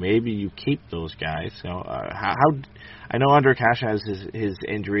maybe you keep those guys. You know, how I know Andre Kasha has his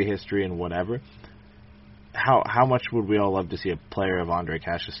injury history and whatever. How much would we all love to see a player of Andre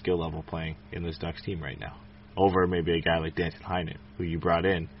Kasha's skill level playing in this Ducks team right now, over maybe a guy like Danton Heinen, who you brought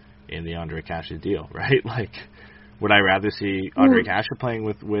in the Andre Kasha deal, right? Like, would I rather see Andre Kasha playing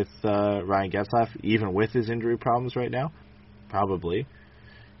with Ryan Getzlaf, even with his injury problems right now? Probably.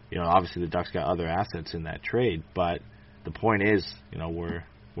 You know, obviously the Ducks got other assets in that trade, but the point is, you know,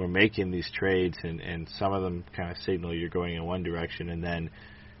 we're making these trades, and some of them kind of signal you're going in one direction, and then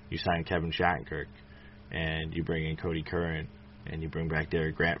you sign Kevin Shattenkirk, and you bring in Cody Curran, and you bring back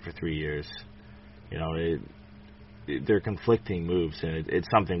Derek Grant for 3 years. You know, they're conflicting moves, and it's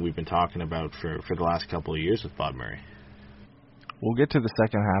something we've been talking about for the last couple of years with Bob Murray. We'll get to the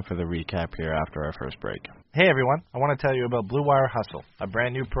second half of the recap here after our first break. Hey everyone, I want to tell you about Blue Wire Hustle, a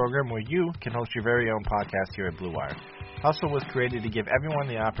brand new program where you can host your very own podcast here at Blue Wire. Hustle was created to give everyone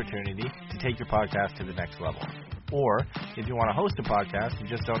the opportunity to take your podcast to the next level. Or, if you want to host a podcast and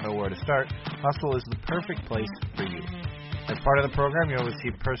just don't know where to start, Hustle is the perfect place for you. As part of the program, you'll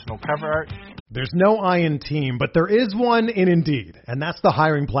receive personal cover art. There's no I in team, but there is one in Indeed, and that's the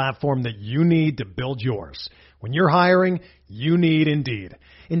hiring platform that you need to build yours. When you're hiring, you need Indeed.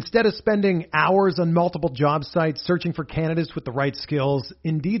 Instead of spending hours on multiple job sites searching for candidates with the right skills,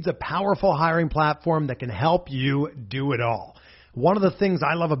 Indeed's a powerful hiring platform that can help you do it all. One of the things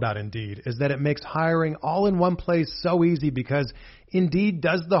I love about Indeed is that it makes hiring all in one place so easy because Indeed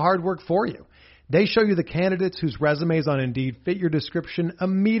does the hard work for you. They show you the candidates whose resumes on Indeed fit your description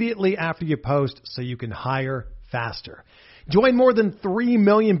immediately after you post so you can hire faster. Join more than 3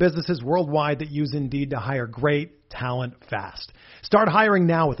 million businesses worldwide that use Indeed to hire great talent fast. Start hiring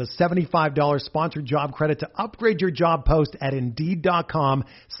now with a $75 sponsored job credit to upgrade your job post at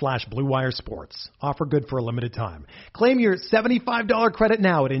Indeed.com/Blue Wire Sports. Offer good for a limited time. Claim your $75 credit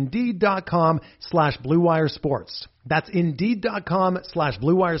now at Indeed.com/Blue Wire Sports. That's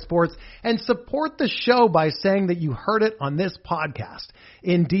Indeed.com/Blue Wire Sports, and support the show by saying that you heard it on this podcast.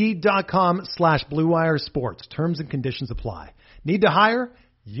 Indeed.com/Blue Wire Sports. Terms and conditions apply. Need to hire?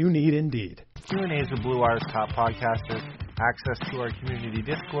 You need Indeed. Q&As with Blue Wire's top podcasters, access to our community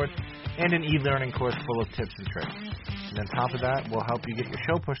Discord, and an e-learning course full of tips and tricks. And on top of that, we'll help you get your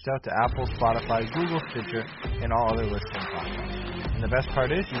show pushed out to Apple, Spotify, Google, Stitcher, and all other listening platforms. And the best part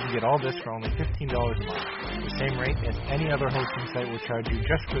is you can get all this for only $15 a month, the same rate as any other hosting site will charge you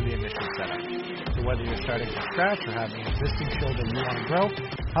just for the initial setup. So whether you're starting from scratch or have an existing show that you want to grow,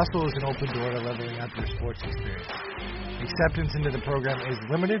 Hustle is an open door to leveling up your sports experience. Acceptance into the program is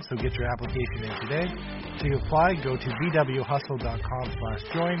limited, so get your application in today. To apply, go to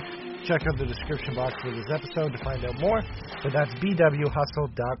bwhustle.com/join. Check out the description box for this episode to find out more, but that's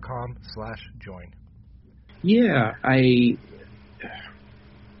bwhustle.com/join. Yeah, I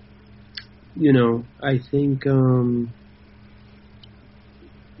think,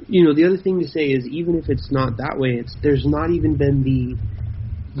 the other thing to say is even if it's not that way, there's not even been the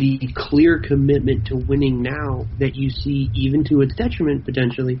clear commitment to winning now that you see, even to its detriment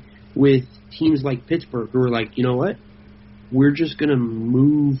potentially, with teams like Pittsburgh who are like, you know what, we're just going to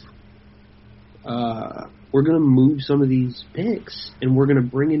move some of these picks, and we're going to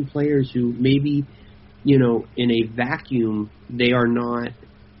bring in players who maybe, in a vacuum, they are not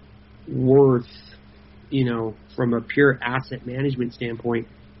worth, from a pure asset management standpoint,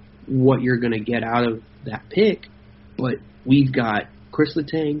 what you're going to get out of that pick. But we've got Chris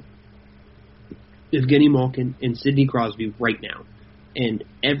Letang, Evgeny Malkin, and Sidney Crosby right now. And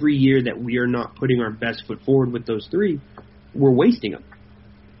every year that we are not putting our best foot forward with those three, we're wasting them.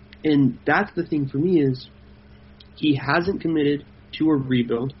 And that's the thing for me is he hasn't committed to a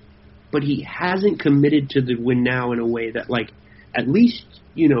rebuild, but he hasn't committed to the win now in a way that, like, at least,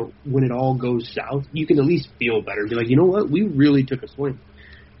 when it all goes south, you can at least feel better. Be like, you know what, we really took a swing.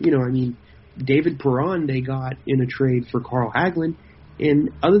 David Perron they got in a trade for Carl Hagelin. And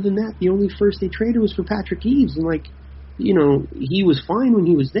other than that, the only first they traded was for Patrick Eaves. And, he was fine when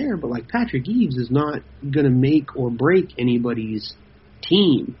he was there, but, Patrick Eaves is not going to make or break anybody's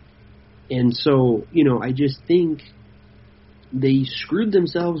team. And so, I just think they screwed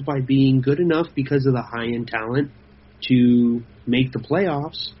themselves by being good enough because of the high-end talent to make the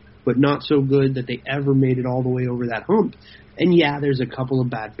playoffs, but not so good that they ever made it all the way over that hump. And, yeah, there's a couple of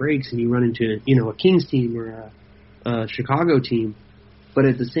bad breaks, and you run into, a Kings team or a Chicago team. But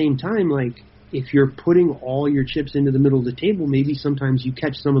at the same time, if you're putting all your chips into the middle of the table, maybe sometimes you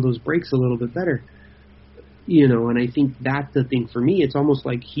catch some of those breaks a little bit better. And I think that's the thing for me. It's almost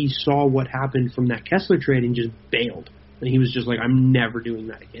like he saw what happened from that Kessler trade and just bailed. And he was just like, I'm never doing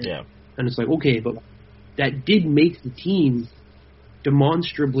that again. Yeah. And it's like, okay, but that did make the team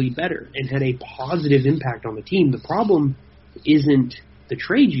demonstrably better and had a positive impact on the team. The problem isn't the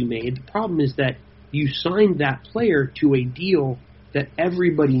trade you made. The problem is that you signed that player to a deal that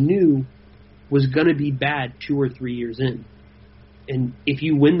everybody knew was going to be bad 2 or 3 years in. And if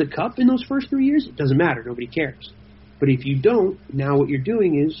you win the cup in those first 3 years, it doesn't matter. Nobody cares. But if you don't, now what you're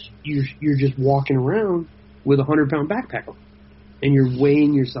doing is you're just walking around with a 100-pound backpack on. And you're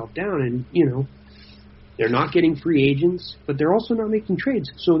weighing yourself down. And, they're not getting free agents, but they're also not making trades.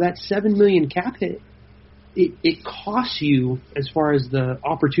 So that $7 million cap hit, it costs you as far as the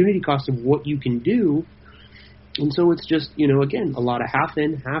opportunity cost of what you can do. And so it's just, again, a lot of half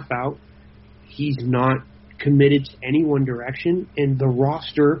in, half out. He's not committed to any one direction, and the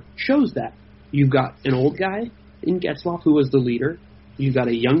roster shows that. You've got an old guy in Getzlaf who was the leader. You've got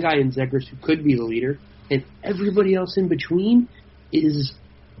a young guy in Zegras who could be the leader, and everybody else in between is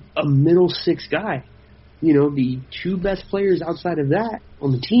a middle six guy. The two best players outside of that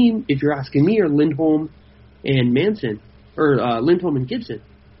on the team, if you're asking me, are Lindholm and Manson, or Lindholm and Gibson.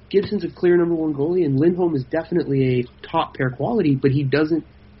 Gibson's a clear number one goalie, and Lindholm is definitely a top pair quality, but he doesn't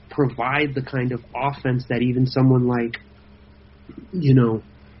provide the kind of offense that even someone like, a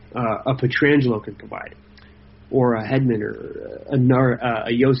Pietrangelo can provide, or a Hedman, or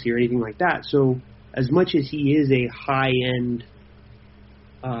a Yossi, or anything like that. So as much as he is a high-end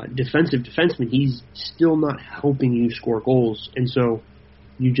defensive defenseman, he's still not helping you score goals. And so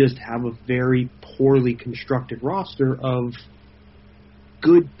you just have a very poorly constructed roster of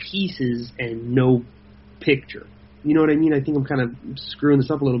good pieces and no picture. You know what I mean? I think I'm kind of screwing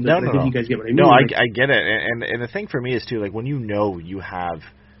this up a little bit, but I think you guys get what I mean. No, I get it. And the thing for me is, too, like, when you know you have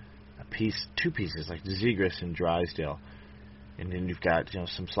two pieces, like Zegras and Drysdale, and then you've got,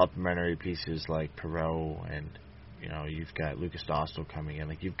 some supplementary pieces like Perreault, and, you've got Lucas Dostal coming in.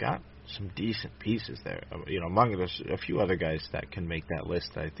 Like, you've got some decent pieces there. Among a few other guys that can make that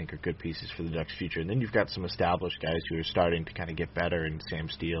list that I think are good pieces for the Ducks' future. And then you've got some established guys who are starting to kind of get better, in Sam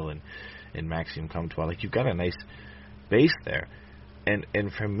Steele and Maxime Comtois. Like, you've got a nice base there. And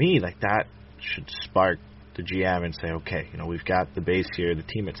for me, like, that should spark the GM and say, okay, we've got the base here. The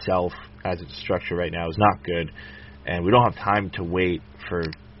team itself, as it's structured right now, is not good. And we don't have time to wait for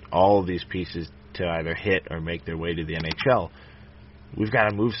all of these pieces to either hit or make their way to the NHL. We've got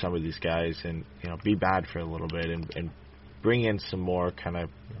to move some of these guys and, be bad for a little bit and bring in some more kind of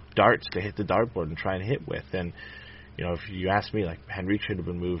darts to hit the dartboard and try and hit with. And, if you ask me, like, Henrique should have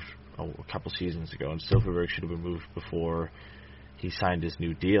been moved a couple seasons ago, and Silfverberg should have been moved before he signed his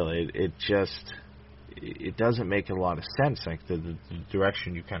new deal. It doesn't make a lot of sense, like the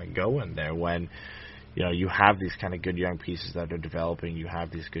direction you kind of go in there when you have these kind of good young pieces that are developing, you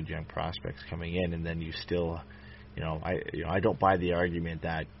have these good young prospects coming in, and then you still, I don't buy the argument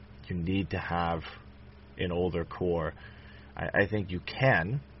that you need to have an older core. I think you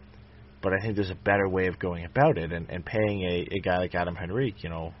can, but I think there's a better way of going about it, and paying a guy like Adam Henrique,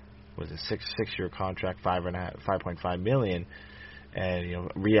 was a six-year contract, $5.5 million.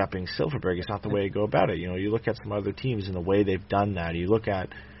 And, re-upping Silfverberg is not the way to go about it. You look at some other teams and the way they've done that. You look at,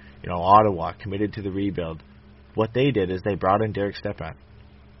 Ottawa, committed to the rebuild. What they did is they brought in Derek Stepan.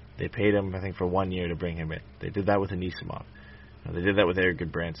 They paid him, I think, for 1 year to bring him in. They did that with Anisimov. They did that with Eric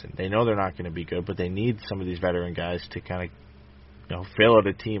Goodbranson. They know they're not going to be good, but they need some of these veteran guys to kind of, fill out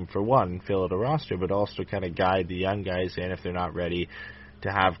a team for one, fill out a roster, but also kind of guide the young guys in if they're not ready to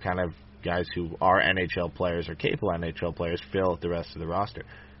have kind of guys who are NHL players or capable NHL players fill out the rest of the roster.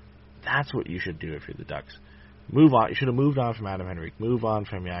 That's what you should do if you're the Ducks. Move on. You should have moved on from Adam Henrique. Move on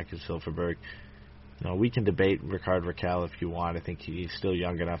from Jakob Silfverberg. We can debate Ricard Raquel if you want. I think he's still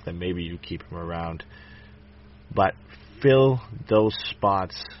young enough that maybe you keep him around. But fill those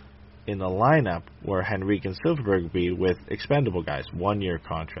spots in the lineup where Henrique and Silfverberg would be with expendable guys, 1-year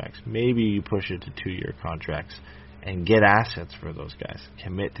contracts. Maybe you push it to 2-year contracts and get assets for those guys.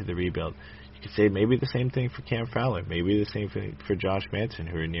 Commit to the rebuild. You could say maybe the same thing for Cam Fowler. Maybe the same thing for Josh Manson,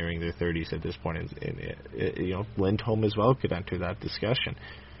 who are nearing their 30s at this point. Lindholm as well could enter that discussion.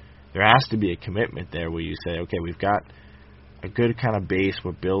 There has to be a commitment there where you say, okay, we've got a good kind of base.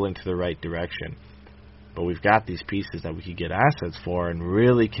 We're building to the right direction. But we've got these pieces that we could get assets for and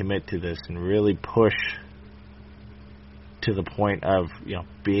really commit to this and really push to the point of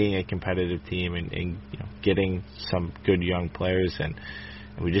being a competitive team and getting some good young players, and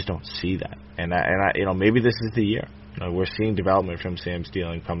we just don't see that. And I maybe this is the year. We're seeing development from Sam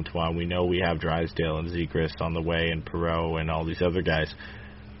Steele and Comtois. We know we have Drysdale and Zegras on the way, and Perreault and all these other guys.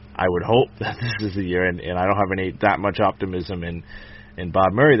 I would hope that this is the year, and I don't have that much optimism in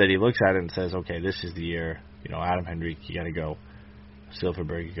Bob Murray that he looks at it and says, okay, this is the year. Adam Henrique, you got to go.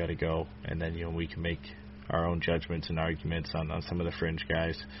 Silfverberg, you got to go, and then we can make our own judgments and arguments on some of the fringe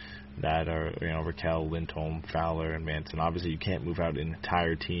guys that are, Raquel, Lindholm, Fowler, and Manson. Obviously, you can't move out an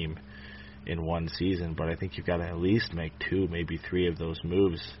entire team in one season, but I think you've got to at least make 2, maybe 3 of those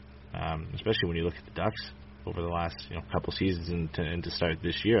moves, especially when you look at the Ducks over the last couple seasons and to start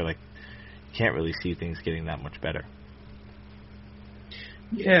this year. Like, you can't really see things getting that much better.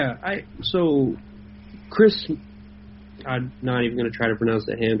 Yeah, so Chris, I'm not even going to try to pronounce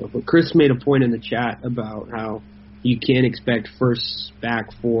the handle, but Chris made a point in the chat about how you can't expect firsts back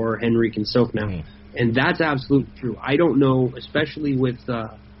for Henrique and Silk now. Mm-hmm. And that's absolutely true. I don't know, especially with the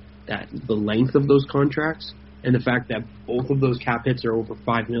length of those contracts and the fact that both of those cap hits are over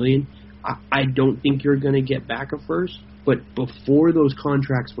 $5 million, I don't think you're going to get back a first. But before those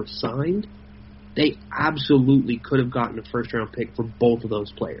contracts were signed, they absolutely could have gotten a first-round pick for both of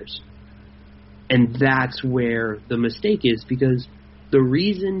those players. And that's where the mistake is, because the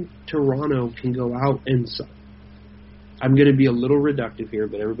reason Toronto can go out and I'm going to be a little reductive here,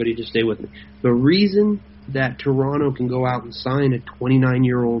 but everybody just stay with me. The reason that Toronto can go out and sign a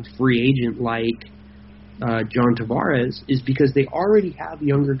 29-year-old free agent like John Tavares is because they already have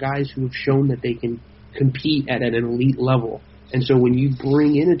younger guys who have shown that they can compete at an elite level. And so when you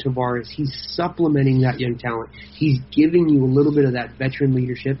bring in a Tavares, he's supplementing that young talent. He's giving you a little bit of that veteran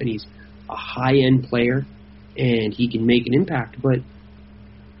leadership, and he's a high-end player, and he can make an impact. But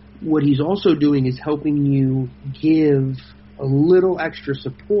what he's also doing is helping you give a little extra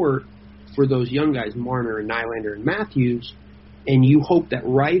support for those young guys, Marner and Nylander and Matthews, And you hope that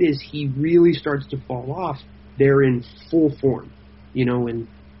right as he really starts to fall off, they're in full form, and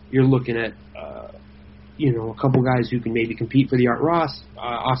you're looking at, a couple guys who can maybe compete for the Art Ross.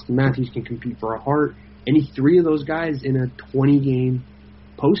 Austin Matthews can compete for a Hart. Any three of those guys in a 20-game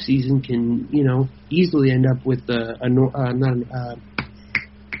postseason can, easily end up with Conn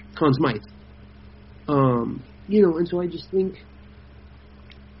Smythe. And so I just think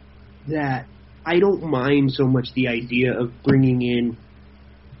that I don't mind so much the idea of bringing in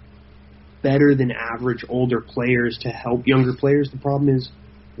better than average older players to help younger players. The problem is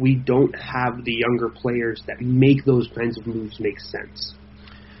we don't have the younger players that make those kinds of moves make sense.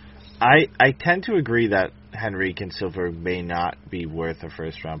 I tend to agree that Henrique and Silver may not be worth a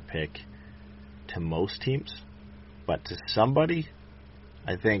first-round pick to most teams, but to somebody,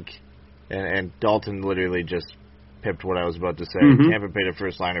 I think, and Dalton literally just pipped what I was about to say. Mm-hmm. Tampa paid a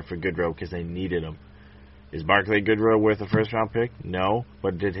first-liner for Goodrow because they needed him. Is Barclay Goodrow worth a first-round pick? No,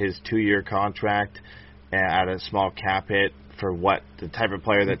 but did his 2-year contract at a small cap hit for what the type of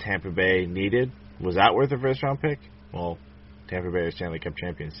player that Tampa Bay needed, was that worth a first-round pick? Well, Tampa Bay are Stanley Cup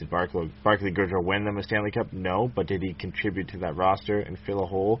champions. Did Barclay Goodrow win them a Stanley Cup? No, but did he contribute to that roster and fill a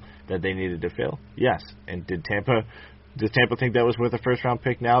hole that they needed to fill? Yes. And does Tampa think that was worth a first-round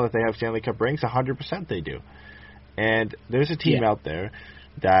pick now that they have Stanley Cup rings? 100% they do. And there's a team out there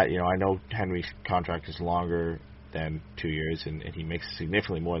that, I know Henry's contract is longer than 2 years, and he makes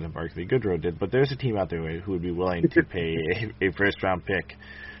significantly more than Barclay Goodrow did, but there's a team out there who would be willing to pay a first-round pick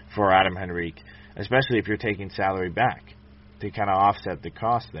for Adam Henrique, especially if you're taking salary back to kind of offset the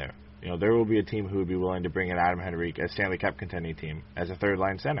cost there. There will be a team who would be willing to bring in Adam Henrique, a Stanley Cup contending team, as a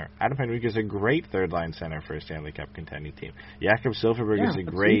third-line center. Adam Henrique is a great third-line center for a Stanley Cup contending team. Jakob Silfverberg is a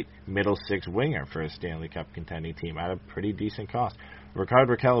great middle six winger for a Stanley Cup contending team at a pretty decent cost. Rickard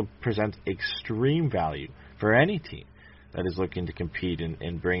Rakell presents extreme value for any team that is looking to compete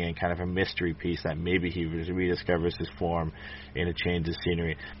and bring in kind of a mystery piece that maybe he rediscovers his form in a change of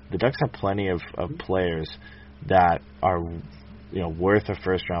scenery. The Ducks have plenty of players that are worth a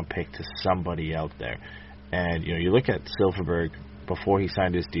first-round pick to somebody out there. And, you look at Silfverberg before he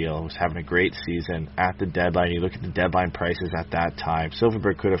signed his deal, was having a great season at the deadline. You look at the deadline prices at that time.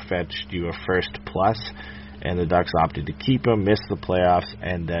 Silfverberg could have fetched you a first plus, and the Ducks opted to keep him, miss the playoffs,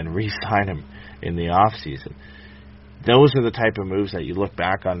 and then re-sign him in the offseason. Those are the type of moves that you look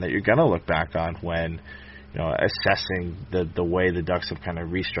back on, that you're going to look back on when assessing the way the Ducks have kind of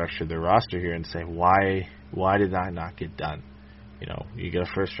restructured their roster here and say, why did that not get done? You get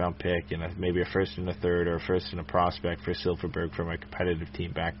a first-round pick and maybe a first and a third or a first and a prospect for Silfverberg from a competitive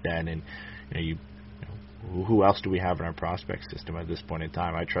team back then, and who else do we have in our prospect system at this point in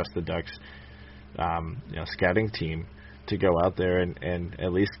time? I trust the Ducks scouting team to go out there and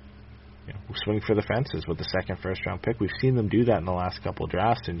at least swing for the fences with the second first-round pick. We've seen them do that in the last couple of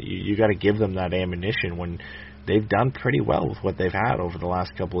drafts, and you got to give them that ammunition when they've done pretty well with what they've had over the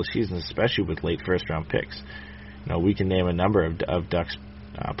last couple of seasons, especially with late first-round picks. We can name a number of Ducks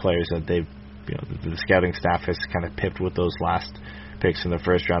players that they've, the scouting staff has kind of pipped with those last picks in the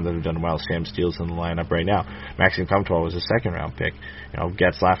first round that have done well. Sam Steele's in the lineup right now. Maxime Comtois was a second-round pick.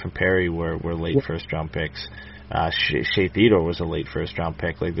 Getzlaf and Perry were late first-round picks. Shea Theodore was a late first-round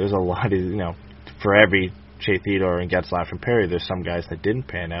pick. Like, there's a lot of, for every Shea Theodore and Getzlaf and Perry, there's some guys that didn't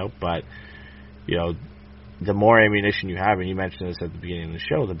pan out, but, the more ammunition you have, and you mentioned this at the beginning of the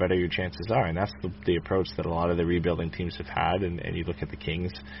show, the better your chances are, and that's the approach that a lot of the rebuilding teams have had, and you look at the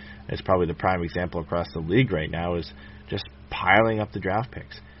Kings, it's probably the prime example across the league right now, is just piling up the draft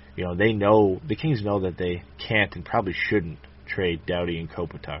picks. The Kings know that they can't and probably shouldn't trade Doughty and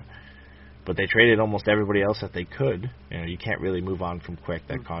Kopitar, but they traded almost everybody else that they could. You can't really move on from Quick.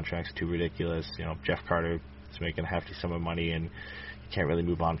 That contract's too ridiculous. Jeff Carter is making a hefty sum of money, and you can't really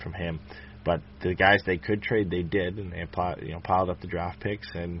move on from him. But the guys they could trade, they did, and they piled up the draft picks,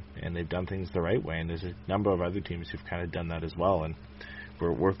 and they've done things the right way. And there's a number of other teams who've kind of done that as well. And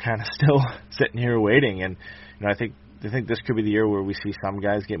we're kind of still sitting here waiting. And I think this could be the year where we see some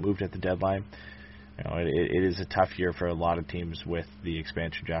guys get moved at the deadline. It is a tough year for a lot of teams with the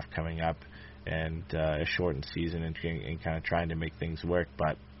expansion draft coming up and a shortened season and kind of trying to make things work.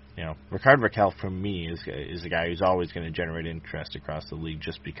 But Rickard Rakell for me is a guy who's always going to generate interest across the league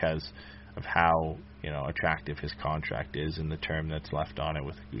just because of how attractive his contract is and the term that's left on it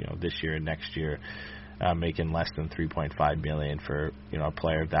with this year and next year making less than $3.5 million for a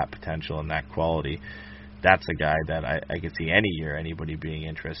player of that potential and that quality. That's a guy that I could see any year anybody being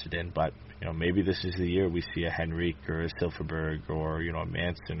interested in. But maybe this is the year we see a Henrique or a Silfverberg or a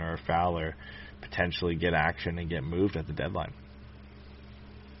Manson or a Fowler potentially get action and get moved at the deadline.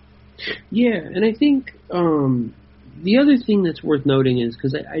 Yeah, and I think the other thing that's worth noting is,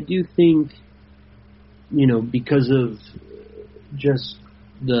 because I do think, because of just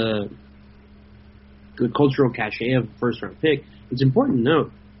the cultural cachet of a first-round pick, it's important to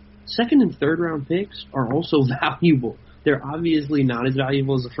note, second and third-round picks are also valuable. They're obviously not as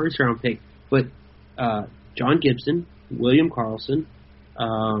valuable as a first-round pick, but John Gibson, William Karlsson,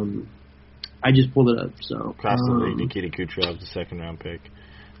 I just pulled it up. So across the league, Nikita Kucherov's a second-round pick.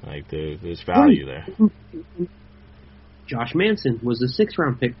 Like there's value there. Josh Manson was a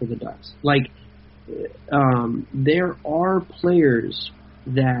sixth-round pick for the Ducks. There are players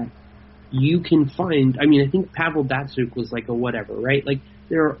that you can find. I mean, I think Pavel Datsyuk was like a whatever, right? Like,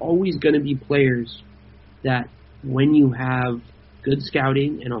 there are always going to be players that when you have good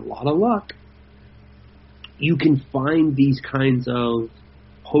scouting and a lot of luck, you can find these kinds of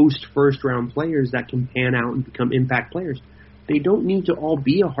post-first-round players that can pan out and become impact players. They don't need to all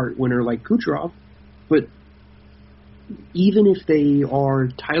be a Hart winner like Kucherov, but even if they are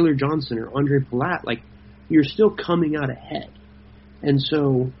Tyler Johnson or Andre Palat, like, you're still coming out ahead. And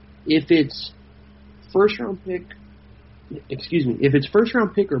so if it's first-round pick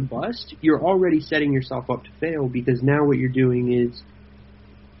or bust, you're already setting yourself up to fail, because now what you're doing is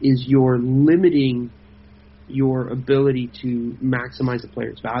you're limiting your ability to maximize the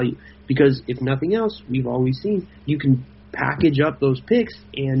player's value. Because if nothing else, we've always seen, you can package up those picks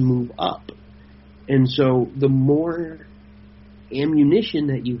and move up. And so the more ammunition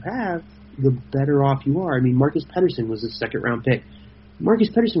that you have, the better off you are. I mean, Marcus Pettersson was a second-round pick. Marcus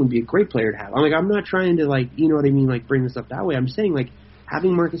Pettersson would be a great player to have. I'm not trying to, bring this up that way. I'm saying,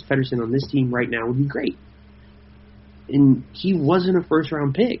 having Marcus Pettersson on this team right now would be great. And he wasn't a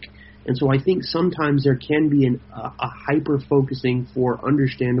first-round pick. And so I think sometimes there can be a hyper-focusing for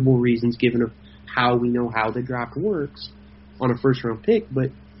understandable reasons, given of how we know how the draft works, on a first-round pick.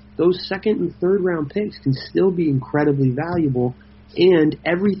 But those second and third-round picks can still be incredibly valuable. And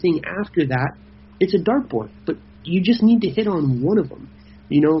everything after that, it's a dartboard. But you just need to hit on one of them.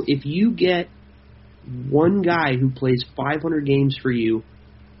 If you get one guy who plays 500 games for you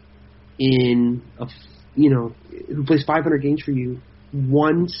who plays 500 games for you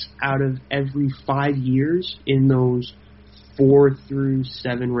once out of every 5 years in those 4 through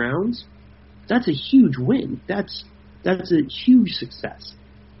 7 rounds, that's a huge win. That's a huge success.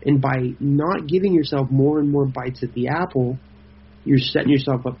 And by not giving yourself more and more bites at the apple, you're setting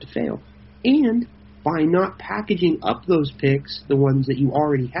yourself up to fail. And by not packaging up those picks, the ones that you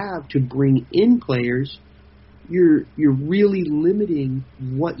already have, to bring in players, you're really limiting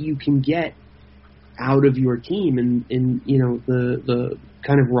what you can get out of your team, and the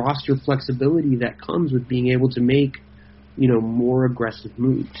kind of roster flexibility that comes with being able to make more aggressive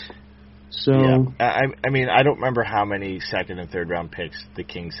moves. So yeah. I mean, I don't remember how many second and third round picks the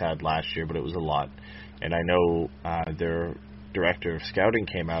Kings had last year, but it was a lot. And I know their director of scouting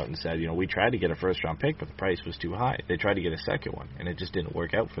came out and said, we tried to get a first-round pick, but the price was too high. They tried to get a second one, and it just didn't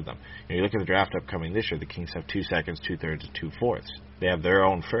work out for them. You look at the draft upcoming this year, the Kings have 2 seconds, 2 thirds, and 2 fourths. They have their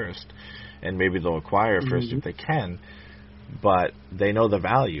own first, and maybe they'll acquire a first if they can, but they know the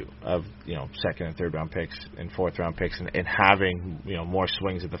value of, second and third-round picks and fourth-round picks, and having, more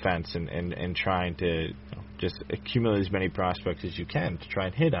swings at the fence and trying to just accumulate as many prospects as you can to try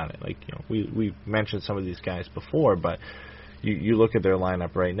and hit on it. We mentioned some of these guys before, but you look at their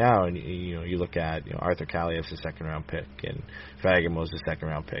lineup right now, and you look at Arthur Kaliev's a second-round pick, and Fagimo's a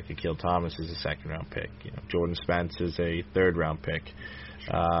second-round pick, Akil Thomas is a second-round pick, Jordan Spence is a third-round pick,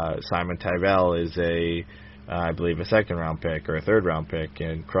 Simon Tyrell is I believe a second-round pick or a third-round pick,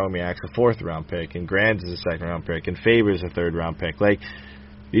 and Chromiak's a fourth-round pick, and Grands is a second-round pick, and Faber's a third-round pick.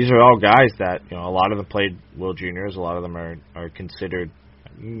 These are all guys that a lot of them played World Juniors, a lot of them are considered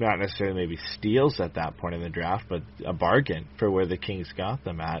not necessarily maybe steals at that point in the draft, but a bargain for where the Kings got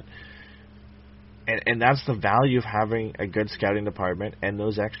them at. And that's the value of having a good scouting department and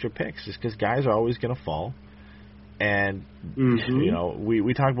those extra picks, is because guys are always going to fall. And,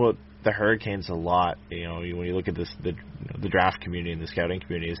 we talk about the Hurricanes a lot. When you look at the draft community and the scouting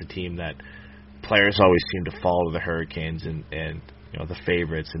community as a team that players always seem to fall to the Hurricanes and the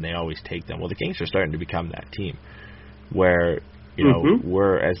favorites, and they always take them. Well, the Kings are starting to become that team where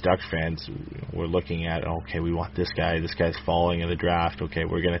we're, as Ducks fans, we're looking at, okay, we want this guy's falling in the draft, okay,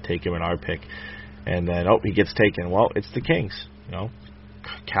 we're going to take him in our pick, and then, he gets taken. Well, it's the Kings,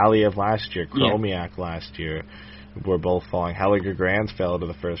 Kaliev last year, Chromiak last year were both falling. Helliger Grands fell to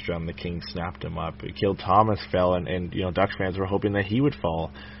the first round, the Kings snapped him up. Akil Thomas fell, and Ducks fans were hoping that he would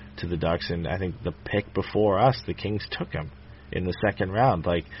fall to the Ducks, and I think the pick before us, the Kings took him in the second round.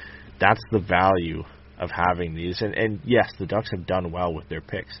 That's the value of having these, and yes, the Ducks have done well with their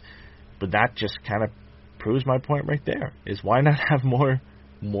picks, but that just kind of proves my point right there. Is why not have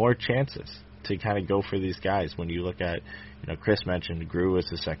more chances to kind of go for these guys? When you look at, Chris mentioned Grew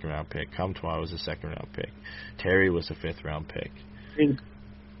was a second-round pick, Comtois was a second-round pick, Terry was a fifth-round pick.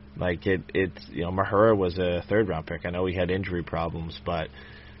 Like it's Mahura was a third-round pick. I know he had injury problems, but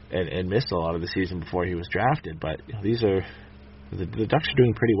and missed a lot of the season before he was drafted. But these are the Ducks are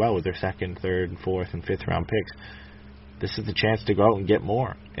doing pretty well with their second, third, and fourth, and fifth-round picks. This is the chance to go out and get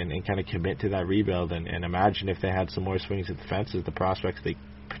more and kind of commit to that rebuild and imagine if they had some more swings at the fences, the prospects they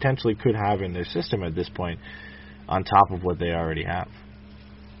potentially could have in their system at this point on top of what they already have.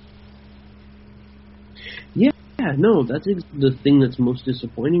 Yeah, no, that's the thing that's most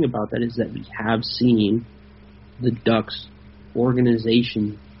disappointing about that is that we have seen the Ducks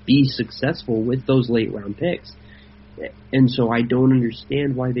organization be successful with those late round picks. And so I don't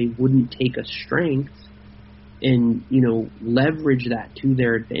understand why they wouldn't take a strength and, leverage that to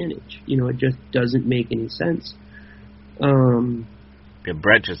their advantage. It just doesn't make any sense.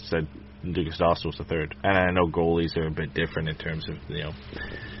 Brett just said DeGustasso was the third. And I know goalies are a bit different in terms of,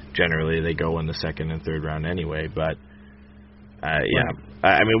 generally they go in the second and third round anyway. But, yeah,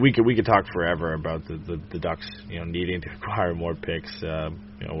 I mean, we could talk forever about the Ducks, needing to acquire more picks.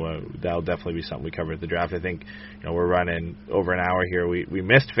 That'll definitely be something we cover at the draft. I think, we're running over an hour here. We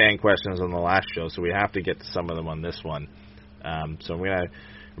missed fan questions on the last show, so we have to get to some of them on this one. So I'm going to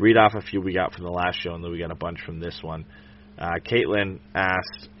read off a few we got from the last show, and then we got a bunch from this one. Caitlin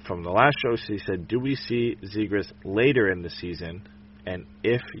asked from the last show, she said, do we see Zegras later in the season? And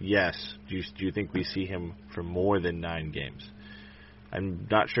if yes, do you think we see him for more than 9 games? I'm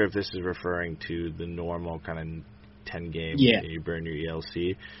not sure if this is referring to the normal kind of 10 games. Yeah. You burn your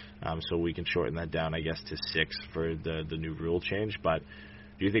ELC. So we can shorten that down, I guess, to 6 for the new rule change. But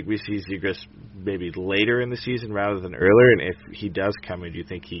do you think we see Zegras maybe later in the season rather than earlier? And if he does come in, do you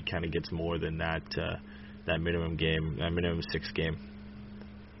think he kind of gets more than that minimum game, minimum 6 game?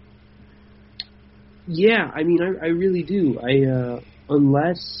 Yeah, I mean, I really do.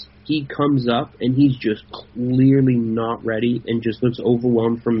 Unless he comes up and he's just clearly not ready and just looks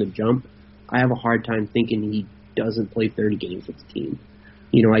overwhelmed from the jump, I have a hard time thinking he doesn't play 30 games with the team.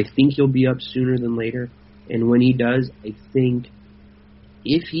 I think he'll be up sooner than later, and when he does, I think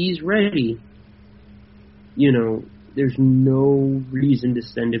if he's ready, there's no reason to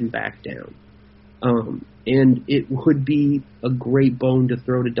send him back down. And it would be a great bone to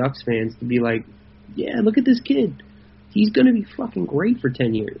throw to Ducks fans to be like, yeah, look at this kid. He's going to be fucking great for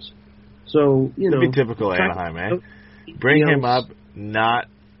 10 years. So, It'd be typical Anaheim, eh? Bring him up, not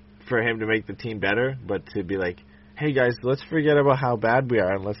for him to make the team better, but to be like, hey guys, let's forget about how bad we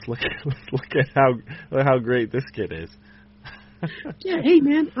are and let's look at how great this kid is. Yeah, hey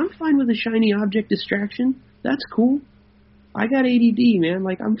man, I'm fine with a shiny object distraction. That's cool. I got ADD, man.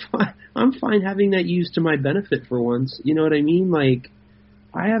 Like I'm fine having that used to my benefit for once. You know what I mean? Like,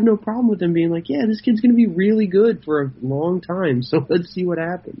 I have no problem with them being like, yeah, this kid's going to be really good for a long time, so let's see what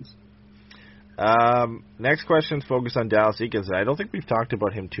happens. Next question's focused on Dallas Eakins. I don't think we've talked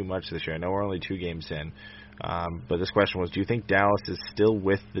about him too much this year. I know we're only 2 games in. But this question was, do you think Dallas is still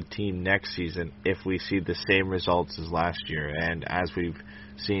with the team next season if we see the same results as last year? And as we've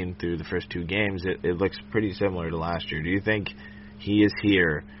seen through the first 2 games, it looks pretty similar to last year. Do you think he is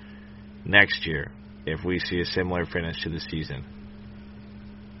here next year if we see a similar finish to the season?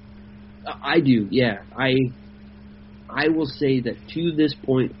 I do, yeah. I will say that to this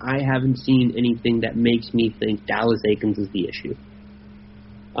point, I haven't seen anything that makes me think Dallas Eakins is the issue.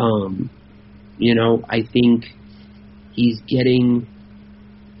 I think he's getting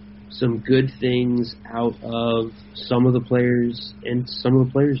some good things out of some of the players, and some of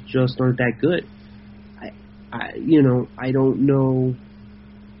the players just aren't that good. I don't know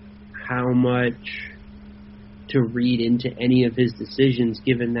how much to read into any of his decisions,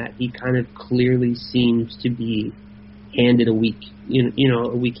 given that he kind of clearly seems to be handed a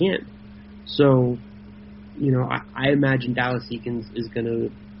weekend. So, I imagine Dallas Eakins is going to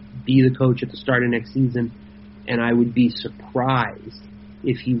be the coach at the start of next season, and I would be surprised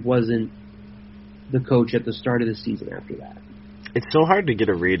if he wasn't the coach at the start of the season after that. It's so hard to get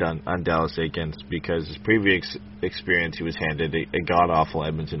a read on Dallas Eakins because his previous experience, he was handed a god-awful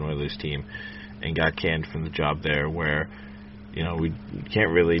Edmonton Oilers team and got canned from the job there, where, we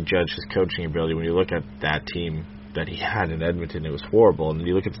can't really judge his coaching ability. When you look at that team that he had in Edmonton, it was horrible. And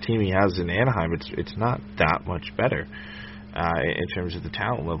you look at the team he has in Anaheim, it's not that much better in terms of the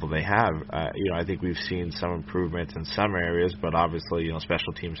talent level they have. I think we've seen some improvements in some areas, but obviously,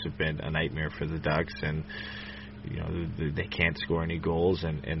 special teams have been a nightmare for the Ducks, and they can't score any goals,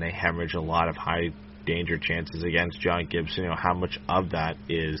 and they hemorrhage a lot of high danger chances against John Gibson. How much of that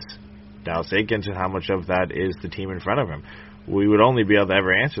is Dallas Eakins and how much of that is the team in front of him? We would only be able to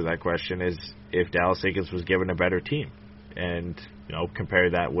ever answer that question is if Dallas Eakins was given a better team, and compare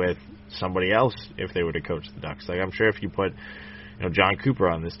that with somebody else if they were to coach the Ducks. Like, I'm sure if you put John Cooper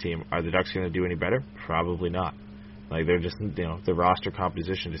on this team, are the Ducks going to do any better? Probably not. Like, they're just, the roster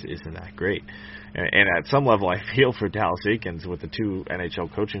composition just isn't that great. And at some level, I feel for Dallas Eakins with the 2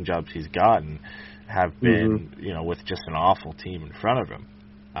 NHL coaching jobs he's gotten have been, with just an awful team in front of him.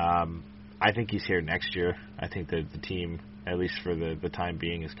 I think he's here next year. I think that the team, at least for the time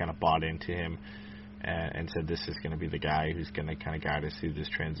being, has kind of bought into him and said this is going to be the guy who's going to kind of guide us through this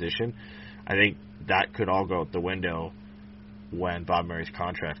transition. I think that could all go out the window when Bob Murray's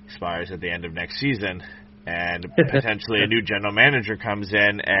contract expires at the end of next season, and potentially a new general manager comes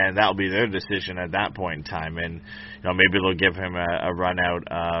in, and that'll be their decision at that point in time. And maybe they'll give him a run out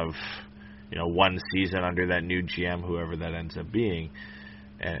of one season under that new GM, whoever that ends up being,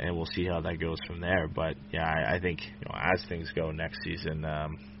 and we'll see how that goes from there. But yeah, I think as things go next season, I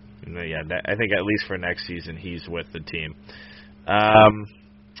think at least for next season he's with the team.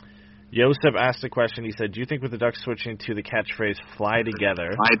 Joseph asked a question. He said, do you think with the Ducks switching to the catchphrase fly together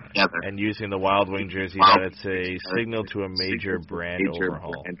and using the Wild Wing jersey that it's a signal to a major brand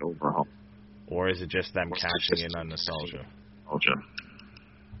overhaul? Or is it just them cashing in on nostalgia?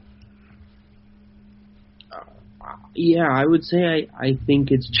 Yeah, I would say I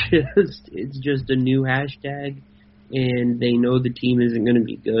think it's just a new hashtag, and they know the team isn't going to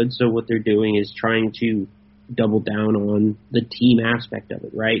be good, so what they're doing is trying to double down on the team aspect of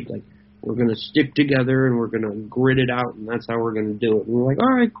it, right? Like, we're going to stick together and we're going to grit it out, and that's how we're going to do it. And we're like,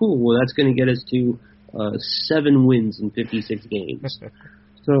 all right, cool. Well, that's going to get us to 7 wins in 56 games.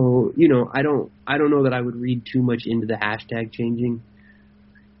 So, I don't know that I would read too much into the hashtag changing.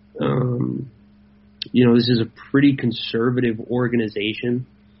 This is a pretty conservative organization,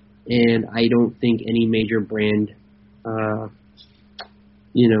 and I don't think any major brand,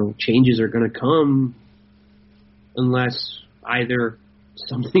 changes are going to come unless either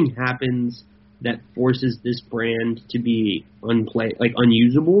something happens that forces this brand to be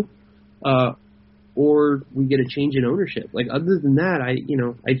unusable, or we get a change in ownership. Like, other than that,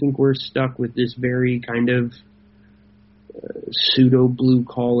 I think we're stuck with this very kind of pseudo blue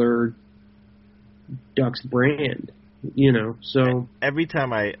collar Ducks brand, So every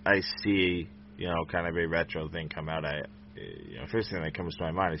time I see kind of a retro thing come out, first thing that comes to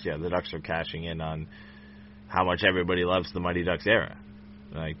my mind is the Ducks are cashing in on how much everybody loves the Mighty Ducks era.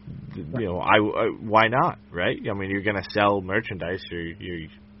 Like, why not, right? I mean, you're going to sell merchandise.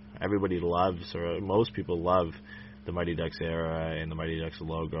 Everybody loves, or most people love, the Mighty Ducks era and the Mighty Ducks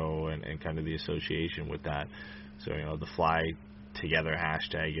logo and kind of the association with that. So, the Fly Together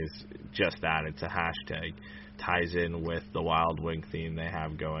hashtag is just that. It's a hashtag. Ties in with the Wild Wing theme they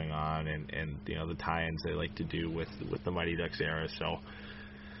have going on and the tie-ins they like to do with the Mighty Ducks era. So,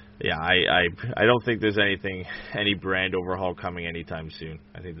 yeah, I don't think there's any brand overhaul coming anytime soon.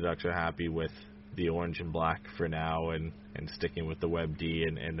 I think the Ducks are happy with the orange and black for now and sticking with the Web D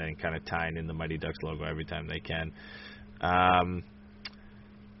and then kind of tying in the Mighty Ducks logo every time they can.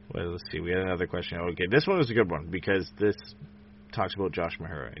 Let's see. We had another question. Okay, this one was a good one because this talks about Josh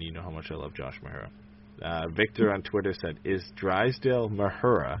Mahura, and you know how much I love Josh Mahura. Victor on Twitter said, is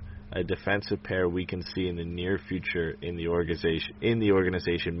Drysdale-Mahura a defensive pair we can see in the near future in the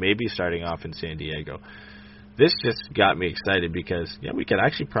organization, maybe starting off in San Diego? This just got me excited because we could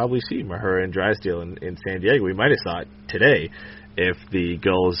actually probably see Mahura and Drysdale in San Diego. We might have saw it today if the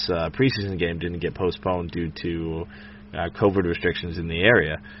Gulls preseason game didn't get postponed due to COVID restrictions in the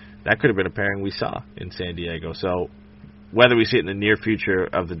area. That could have been a pairing we saw in San Diego. So whether we see it in the near future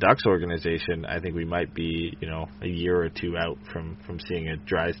of the Ducks organization, I think we might be, a year or two out from seeing a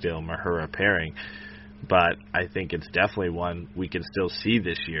Drysdale-Mahura pairing. But I think it's definitely one we can still see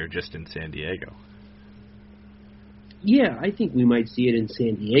this year just in San Diego. Yeah, I think we might see it in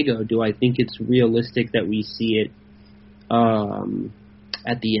San Diego. Do I think it's realistic that we see it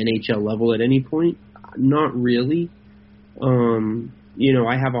at the NHL level at any point? Not really.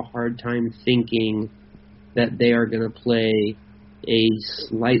 I have a hard time thinking that they are going to play a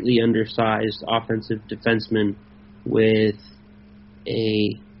slightly undersized offensive defenseman with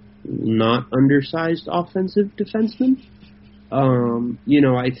a not undersized offensive defenseman.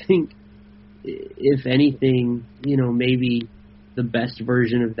 I think, if anything, maybe the best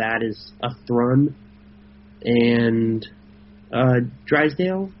version of that is a Thrun and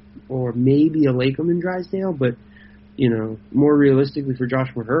Drysdale, or maybe a Lakeman and Drysdale, but, more realistically for Josh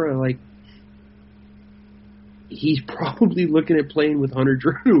Mahura, he's probably looking at playing with Hunter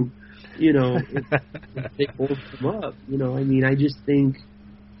Drew, if they hold him up. I just think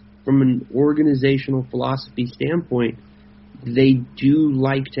from an organizational philosophy standpoint, they do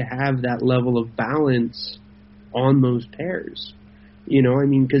like to have that level of balance on those pairs. You know, I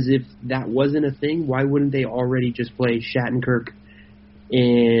mean, because if that wasn't a thing, why wouldn't they already just play Shattenkirk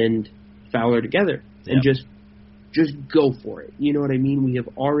and Fowler together and just go for it? You know what I mean? We have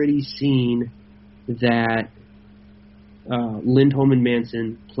already seen that Lindholm and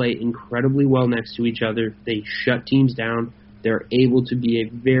Manson play incredibly well next to each other. They shut teams down. They're able to be a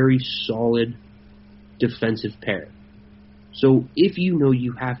very solid defensive pair. So if you know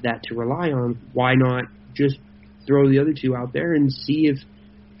you have that to rely on, why not just throw the other two out there and see if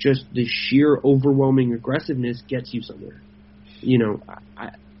just the sheer overwhelming aggressiveness gets you somewhere? You know,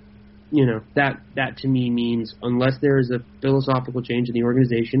 that to me means unless there is a philosophical change in the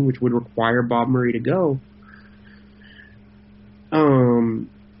organization, which would require Bob Murray to go,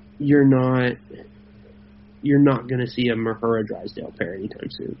 you're not going to see a Mahura Drysdale pair anytime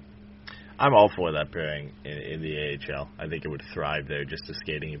soon. I'm all for that pairing in the AHL. I think it would thrive there, just the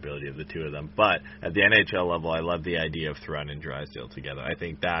skating ability of the two of them. But at the NHL level, I love the idea of Thrun and Drysdale together. I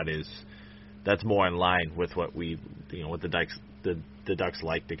think that's more in line with what what the Ducks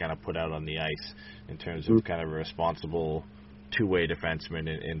like to kind of put out on the ice in terms of kind of a responsible two-way defenseman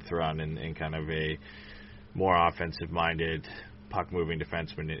in Thrun and kind of a more offensive-minded, puck-moving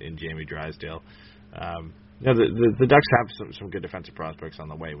defenseman in Jamie Drysdale. The Ducks have some good defensive prospects on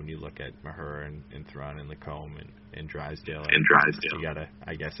the way when you look at Mahura and Thrun and Lacombe and Drysdale. You got to,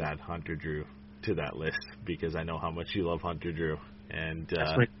 I guess, add Hunter Drew to that list because I know how much you love Hunter Drew. And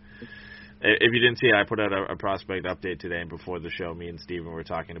if you didn't see it, I put out a prospect update today, and before the show, me and Steven were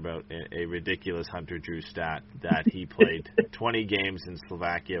talking about a ridiculous Hunter Drew stat that he played 20 games in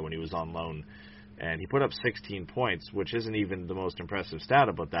Slovakia when he was on loan. And he put up 16 points, which isn't even the most impressive stat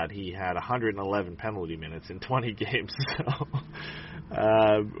about that. He had 111 penalty minutes in 20 games. So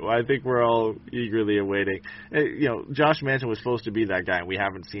I think we're all eagerly awaiting. Josh Manson was supposed to be that guy, and we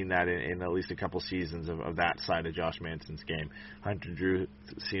haven't seen that in at least a couple seasons of that side of Josh Manson's game. Hunter Drew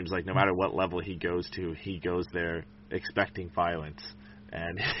seems like no matter what level he goes to, he goes there expecting violence.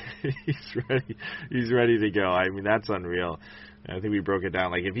 And he's ready to go. I mean, that's unreal. I think we broke it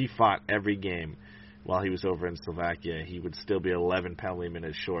down. Like, if he fought every game while he was over in Slovakia, he would still be 11 penalty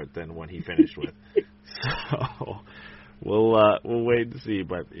minutes short than what he finished with. So we'll wait and see.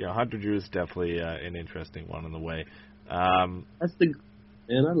 But Hunter Drew is definitely an interesting one on the way. Man,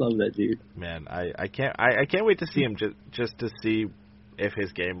 I love that dude. Man, I can't wait to see him just to see if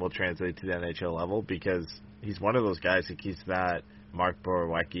his game will translate to the NHL level, because he's one of those guys who keeps that Mark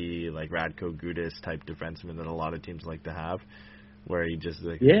Borowiecki, like Radko Gudas type defenseman that a lot of teams like to have, where he just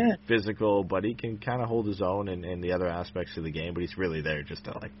physical, but he can kind of hold his own in the other aspects of the game. But he's really there just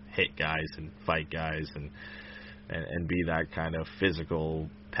to like hit guys and fight guys and be that kind of physical,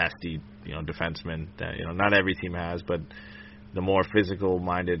 pesty defenseman that not every team has, but the more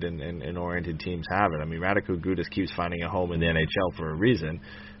physical-minded and oriented teams have it. I mean, Radko Gudas keeps finding a home in the NHL for a reason,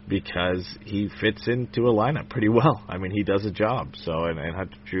 because he fits into a lineup pretty well. I mean, he does a job. So, and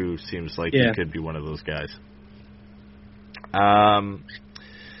Hunter Drew seems like he could be one of those guys.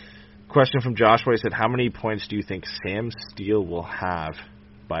 Question from Joshua. He said, how many points do you think Sam Steele will have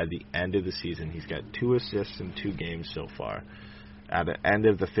by the end of the season? He's got 2 assists in 2 games so far. At the end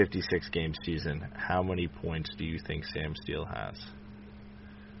of the 56-game season, how many points do you think Sam Steele has?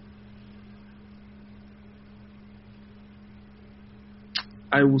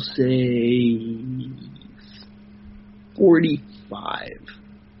 I will say 45.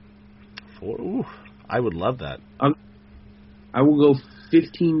 Ooh, I would love that. I will go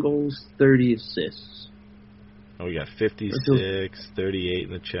 15 goals, 30 assists. Oh, we got 56, 38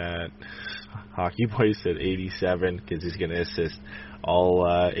 in the chat. Hockey Boy said 87 because he's going to assist all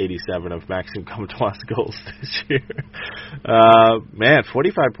 87 of Maxime Comtois' goals this year. Man,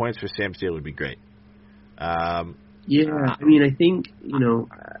 45 points for Sam Steele would be great. Yeah, I mean, I think,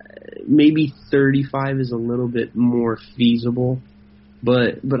 maybe 35 is a little bit more feasible,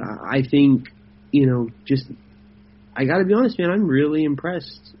 but I think, I got to be honest, man, I'm really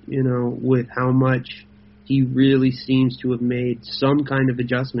impressed, with how much he really seems to have made some kind of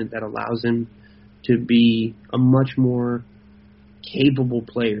adjustment that allows him to be a much more capable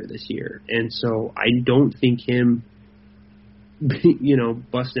player this year. And so I don't think him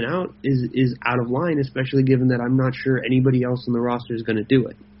busting out is out of line, especially given that I'm not sure anybody else on the roster is going to do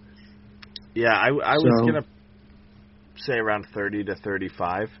it. Yeah, I was going to say around 30 to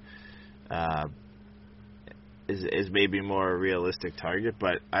 35 is maybe more a realistic target,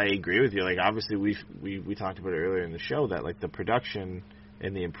 but I agree with you. Like, obviously, we talked about it earlier in the show that, like, the production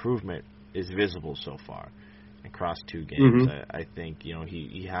and the improvement is visible so far. And across 2 games. Mm-hmm. I think,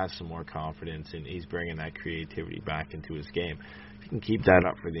 he has some more confidence, and he's bringing that creativity back into his game. If you can keep that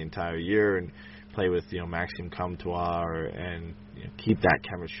up for the entire year and play with, Maxime Comtois and keep that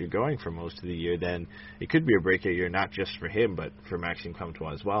chemistry going for most of the year, then it could be a breakout year, not just for him, but for Maxime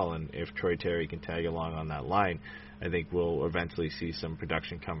Comtois as well. And if Troy Terry can tag along on that line, I think we'll eventually see some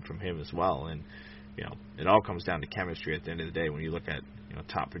production come from him as well. And, it all comes down to chemistry at the end of the day. When you look at,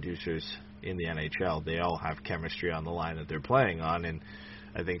 top producers in the NHL, they all have chemistry on the line that they're playing on. And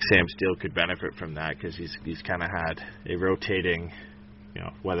I think Sam Steele could benefit from that because he's kind of had a rotating,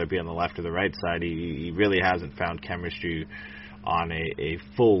 whether it be on the left or the right side, he really hasn't found chemistry on a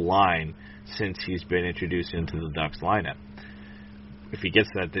full line since he's been introduced into the Ducks lineup. If he gets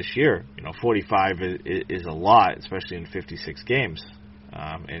that this year, 45 is a lot, especially in 56 games.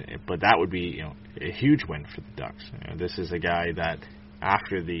 But that would be, a huge win for the Ducks. This is a guy that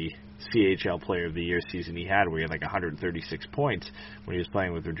after the CHL Player of the Year season he had, where he had like 136 points when he was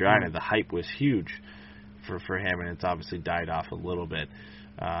playing with Regina, the hype was huge for him, and it's obviously died off a little bit,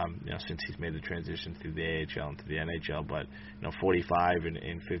 since he's made the transition through the AHL into the NHL. But 45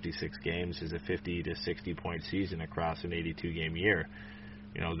 in 56 games is a 50 to 60 point season across an 82 game year.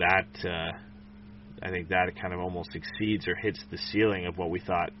 I think that kind of almost exceeds or hits the ceiling of what we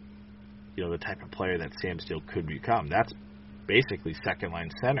thought, the type of player that Sam Steele could become. That's basically second line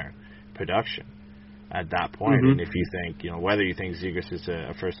center production at that point. Mm-hmm. And if you think, whether you think Zegras is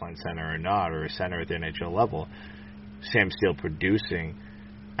a first line center or not, or a center at the NHL level, Sam Steele producing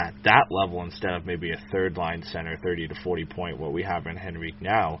at that level instead of maybe a third line center, 30 to 40 point, what we have in Henrique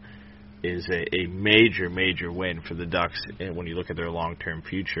now, is a major, major win for the Ducks when you look at their long-term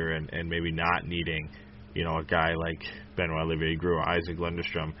future and maybe not needing, a guy like Benoit Olivier Giroux or Isaac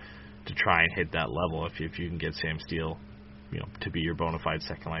Lundestrom to try and hit that level if you can get Sam Steele, to be your bona fide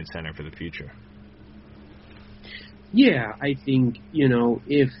second-line center for the future. Yeah, I think,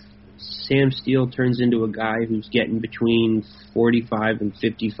 if Sam Steele turns into a guy who's getting between 45 and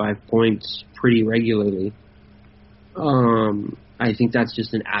 55 points pretty regularly, I think that's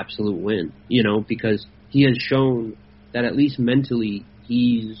just an absolute win, because he has shown that at least mentally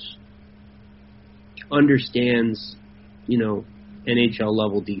he's understands, NHL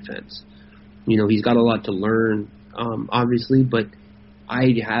level defense. He's got a lot to learn, obviously, but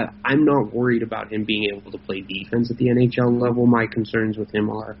I'm not worried about him being able to play defense at the NHL level. My concerns with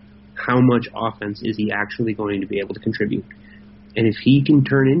him are how much offense is he actually going to be able to contribute. And if he can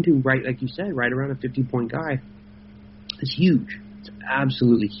turn into, right, like you said, right around a 50-point guy, it's huge. It's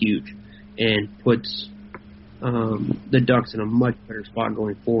absolutely huge, and puts the Ducks in a much better spot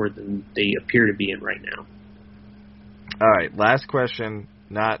going forward than they appear to be in right now. All right, last question.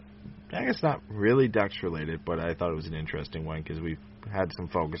 I guess not really Ducks related, but I thought it was an interesting one because we've had some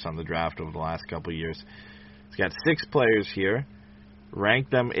focus on the draft over the last couple of years. It's got 6 players here.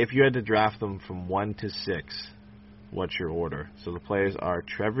 Rank them. If you had to draft them from 1 to 6, what's your order? So the players are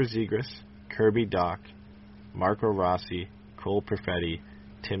Trevor Zegras, Kirby Dach, Marco Rossi, Cole Perfetti,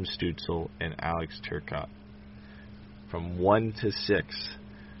 Tim Stützle, and Alex Turcotte. From 1 to 6,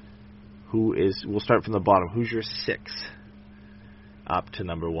 we'll start from the bottom. Who's your 6 up to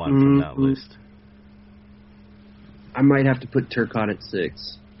number 1 from that list? I might have to put Turcotte at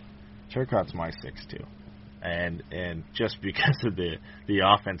 6. Turcotte's my 6 too. And just because of the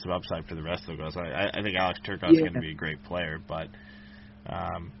offensive upside for the rest of the guys, I think Alex Turcotte's going to be a great player, but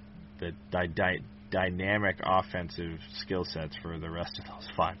the dynamic offensive skill sets for the rest of those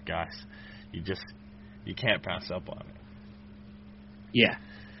 5 guys, you can't pass up on it. Yeah.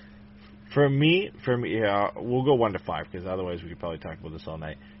 For me, we'll go 1 to 5 because otherwise we could probably talk about this all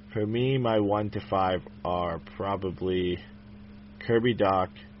night. For me, my 1 to 5 are probably Kirby Dach,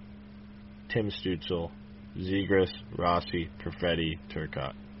 Tim Stützle, Zegras, Rossi, Perfetti,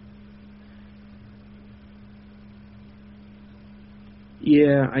 Turcotte.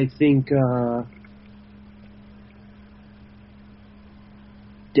 Yeah, I think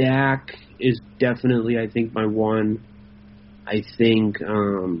Dach is definitely, I think, my 1. I think,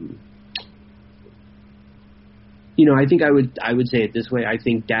 I think I would say it this way. I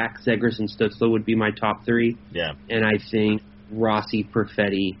think Dach, Zegras, and Stützle would be my top 3. Yeah. And I think Rossi,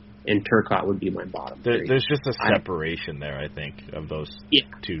 Perfetti, and Turcotte would be my bottom 3. There's just a separation there, I think, of those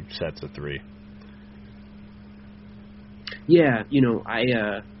 2 sets of 3. Yeah,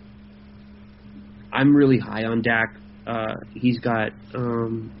 I'm really high on Dach. He's got,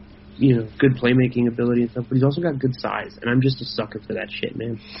 good playmaking ability and stuff, but he's also got good size, and I'm just a sucker for that shit,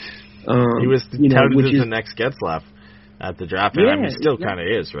 man. He was touted as the next Getzlaf at the draft, and I mean, still kind of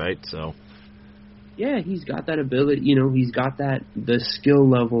is, right? So, Yeah, yeah, I mean, I think Yeah, he's got that ability. He's got the skill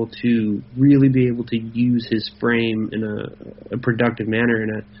level to really be able to use his frame in a productive manner, in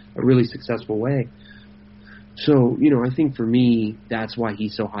a really successful way. So, I think for me, that's why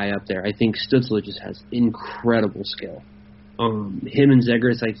he's so high up there. I think Stützle just has incredible skill. Him and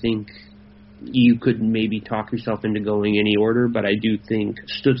Zegras, I think you could maybe talk yourself into going any order, but I do think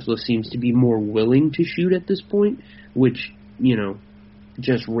Stützle seems to be more willing to shoot at this point, which,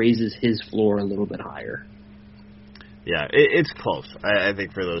 just raises his floor a little bit higher. Yeah, it's close. I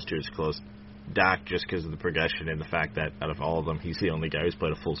think for those two it's close. Dak, just because of the progression and the fact that out of all of them, he's the only guy who's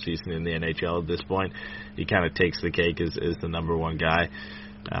played a full season in the NHL at this point. He kind of takes the cake as the number one guy.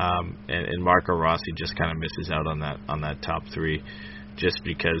 And Marco Rossi just kind of misses out on that top three, just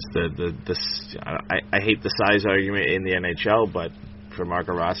because I hate the size argument in the NHL, but for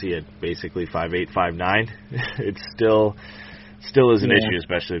Marco Rossi at basically 5'8", 5'9", it's still is an issue,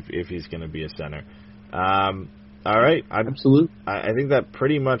 especially if he's going to be a center. All right. Absolutely. I think that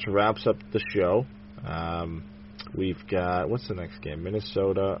pretty much wraps up the show. We've got, what's the next game?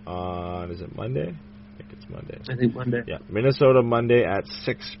 Minnesota on, is it Monday? I think it's Monday. I think Monday. Yeah, Minnesota Monday at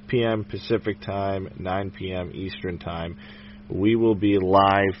 6 p.m. Pacific time, 9 p.m. Eastern time. We will be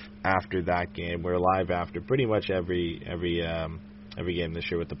live after that game. We're live after pretty much every game this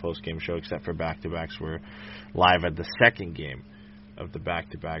year with the post-game show, except for back-to-backs. We're live at the second game of the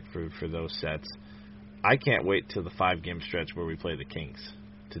back-to-back for those sets. I can't wait till the 5-game stretch where we play the Kings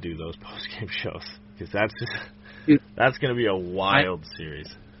to do those post-game shows, because that's going to be a wild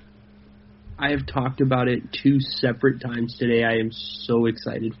series. I have talked about it 2 separate times today. I am so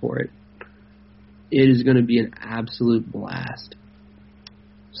excited for it. It is going to be an absolute blast.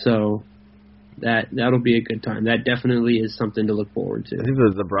 So that'll be a good time. That definitely is something to look forward to. I think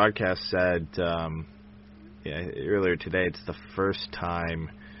the broadcast said earlier today it's the first time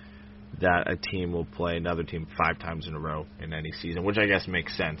that a team will play another team 5 times in a row in any season, which I guess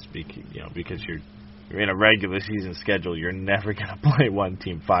makes sense because you're in a regular season schedule. You're never going to play one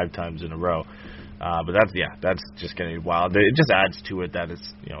team 5 times in a row. But that's just going to be wild. It just adds to it that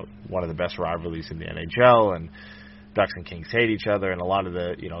it's one of the best rivalries in the NHL, and Ducks and Kings hate each other, and a lot of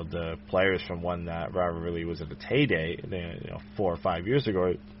the players from when that rivalry was at its heyday, 4 or 5 years ago,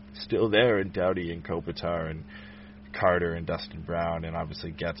 are still there, and Doughty and Kopitar and Carter and Dustin Brown, and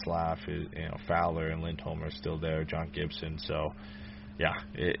obviously Getzlaf, Fowler and Lindholm are still there, John Gibson. So, yeah,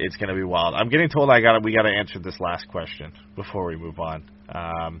 it's going to be wild. I'm getting told we got to answer this last question before we move on.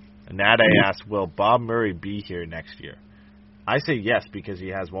 Nade asked, will Bob Murray be here next year? I say yes, because he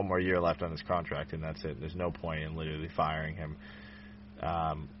has 1 more year left on his contract, and that's it. There's no point in literally firing him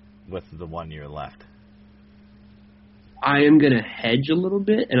with the 1 year left. I am going to hedge a little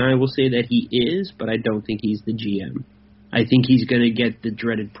bit, and I will say that he is, but I don't think he's the GM. I think he's going to get the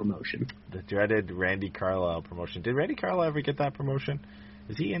dreaded promotion. The dreaded Randy Carlyle promotion. Did Randy Carlyle ever get that promotion?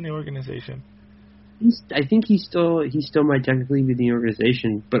 Is he in the organization? I think he still might technically be in the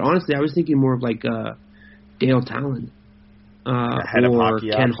organization, but honestly, I was thinking more of like Dale Talon, head of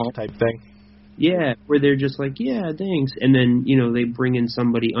hockey Ken Hall type thing. Yeah, where they're just like, yeah, thanks, and then they bring in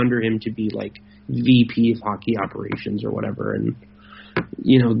somebody under him to be like VP of hockey operations or whatever, and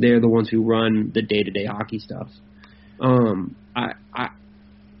they're the ones who run the day-to-day hockey stuff.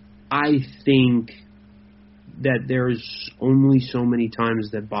 I think that there's only so many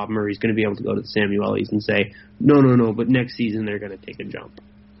times that Bob Murray's going to be able to go to the Samuelis and say, no, but next season they're going to take a jump.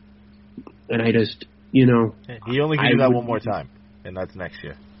 And I just, He only can do that one more time, and that's next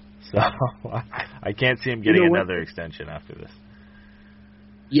year. So I can't see him getting another extension after this.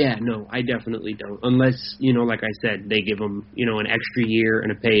 Yeah, no, I definitely don't. Unless, like I said, they give him, an extra year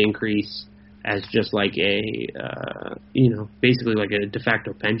and a pay increase as just like basically like a de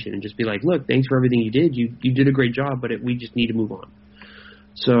facto pension, and just be like, look, thanks for everything you did. You did a great job, but we just need to move on.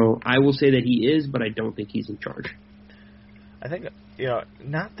 So I will say that he is, but I don't think he's in charge. I think,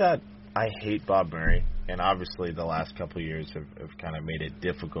 not that I hate Bob Murray, and obviously the last couple of years have kind of made it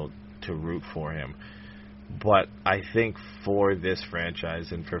difficult to root for him. But I think for this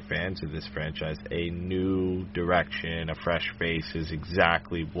franchise and for fans of this franchise, a new direction, a fresh face is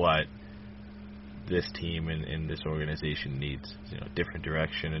exactly what this team and this organization needs. Different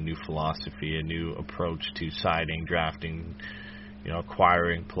direction, a new philosophy, a new approach to signing, drafting,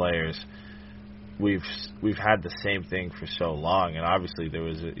 acquiring players. We've had the same thing for so long, and obviously there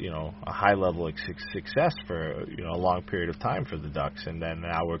was a high level of success for a long period of time for the Ducks, and then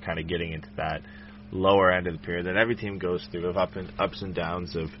now we're kind of getting into that lower end of the period that every team goes through, of ups and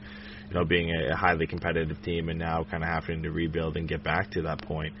downs of being a highly competitive team and now kind of having to rebuild and get back to that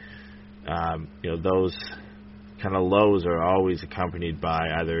point. Those kind of lows are always accompanied by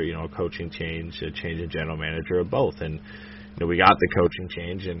either, a coaching change, a change in general manager, or both. And, we got the coaching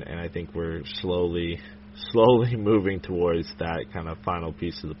change, and I think we're slowly moving towards that kind of final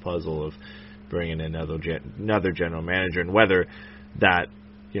piece of the puzzle of bringing in another general manager. And whether that,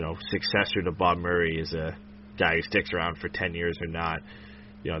 successor to Bob Murray is a guy who sticks around for 10 years or not,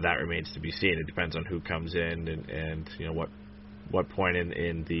 that remains to be seen. It depends on who comes in and what point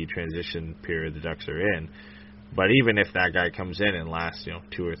in the transition period the Ducks are in. But even if that guy comes in and lasts,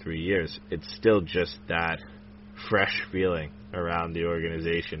 2 or 3 years, it's still just that fresh feeling around the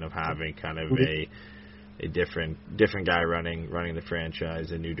organization of having kind of a different guy running the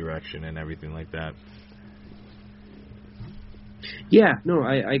franchise, a new direction, and everything like that. Yeah, no,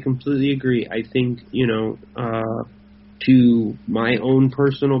 I completely agree. I think, to my own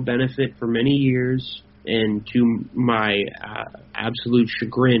personal benefit for many years, and to my absolute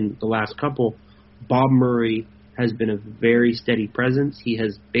chagrin the last couple, Bob Murray has been a very steady presence. He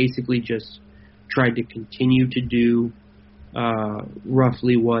has basically just tried to continue to do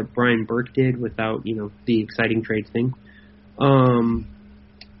roughly what Brian Burke did without, the exciting trade thing. And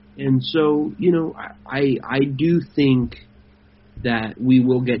so, I do think that we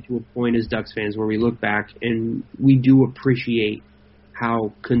will get to a point as Ducks fans where we look back and we do appreciate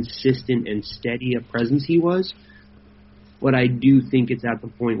how consistent and steady a presence he was. But I do think it's at the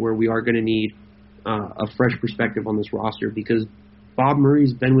point where we are going to need a fresh perspective on this roster, because Bob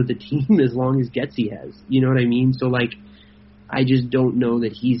Murray's been with the team as long as Getsy has. You know what I mean? So, I just don't know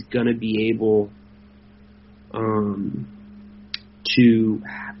that he's going to be able to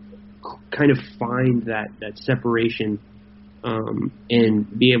kind of find that separation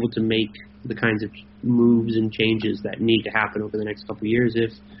and be able to make the kinds of moves and changes that need to happen over the next couple of years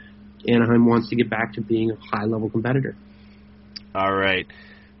if Anaheim wants to get back to being a high-level competitor. All right.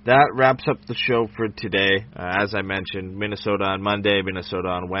 That wraps up the show for today. As I mentioned, Minnesota on Monday, Minnesota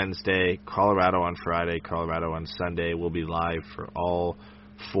on Wednesday, Colorado on Friday, Colorado on Sunday. We'll be live for all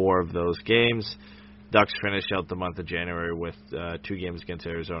 4 of those games. Ducks finish out the month of January with 2 games against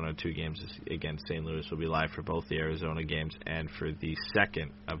Arizona and 2 games against St. Louis. We'll be live for both the Arizona games and for the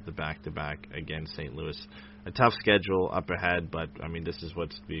second of the back-to-back against St. Louis. A tough schedule up ahead, but, this is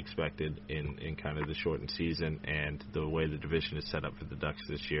what's to be expected in kind of the shortened season and the way the division is set up for the Ducks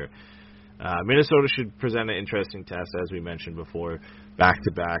this year. Minnesota should present an interesting test, as we mentioned before.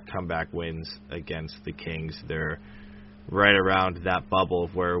 Back-to-back comeback wins against the Kings. They're right around that bubble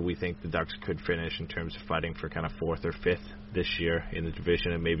of where we think the Ducks could finish in terms of fighting for kind of 4th or 5th this year in the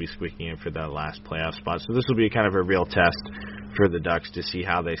division and maybe squeaking in for that last playoff spot. So this will be kind of a real test for the Ducks to see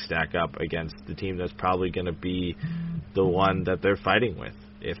how they stack up against the team that's probably going to be the one that they're fighting with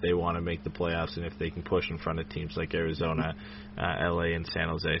if they want to make the playoffs and if they can push in front of teams like Arizona, LA, and San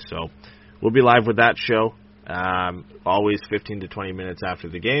Jose. So we'll be live with that show, always 15 to 20 minutes after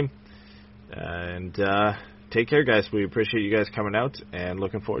the game. And take care, guys. We appreciate you guys coming out and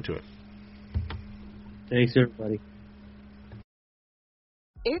looking forward to it. Thanks, everybody.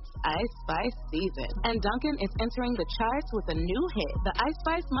 It's Ice Spice season, and Dunkin' is entering the charts with a new hit, the Ice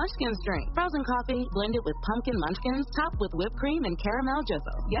Spice Munchkins drink. Frozen coffee blended with pumpkin munchkins, topped with whipped cream and caramel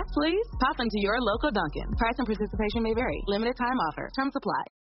drizzle. Yes, please. Pop into your local Dunkin'. Price and participation may vary. Limited time offer. Terms apply.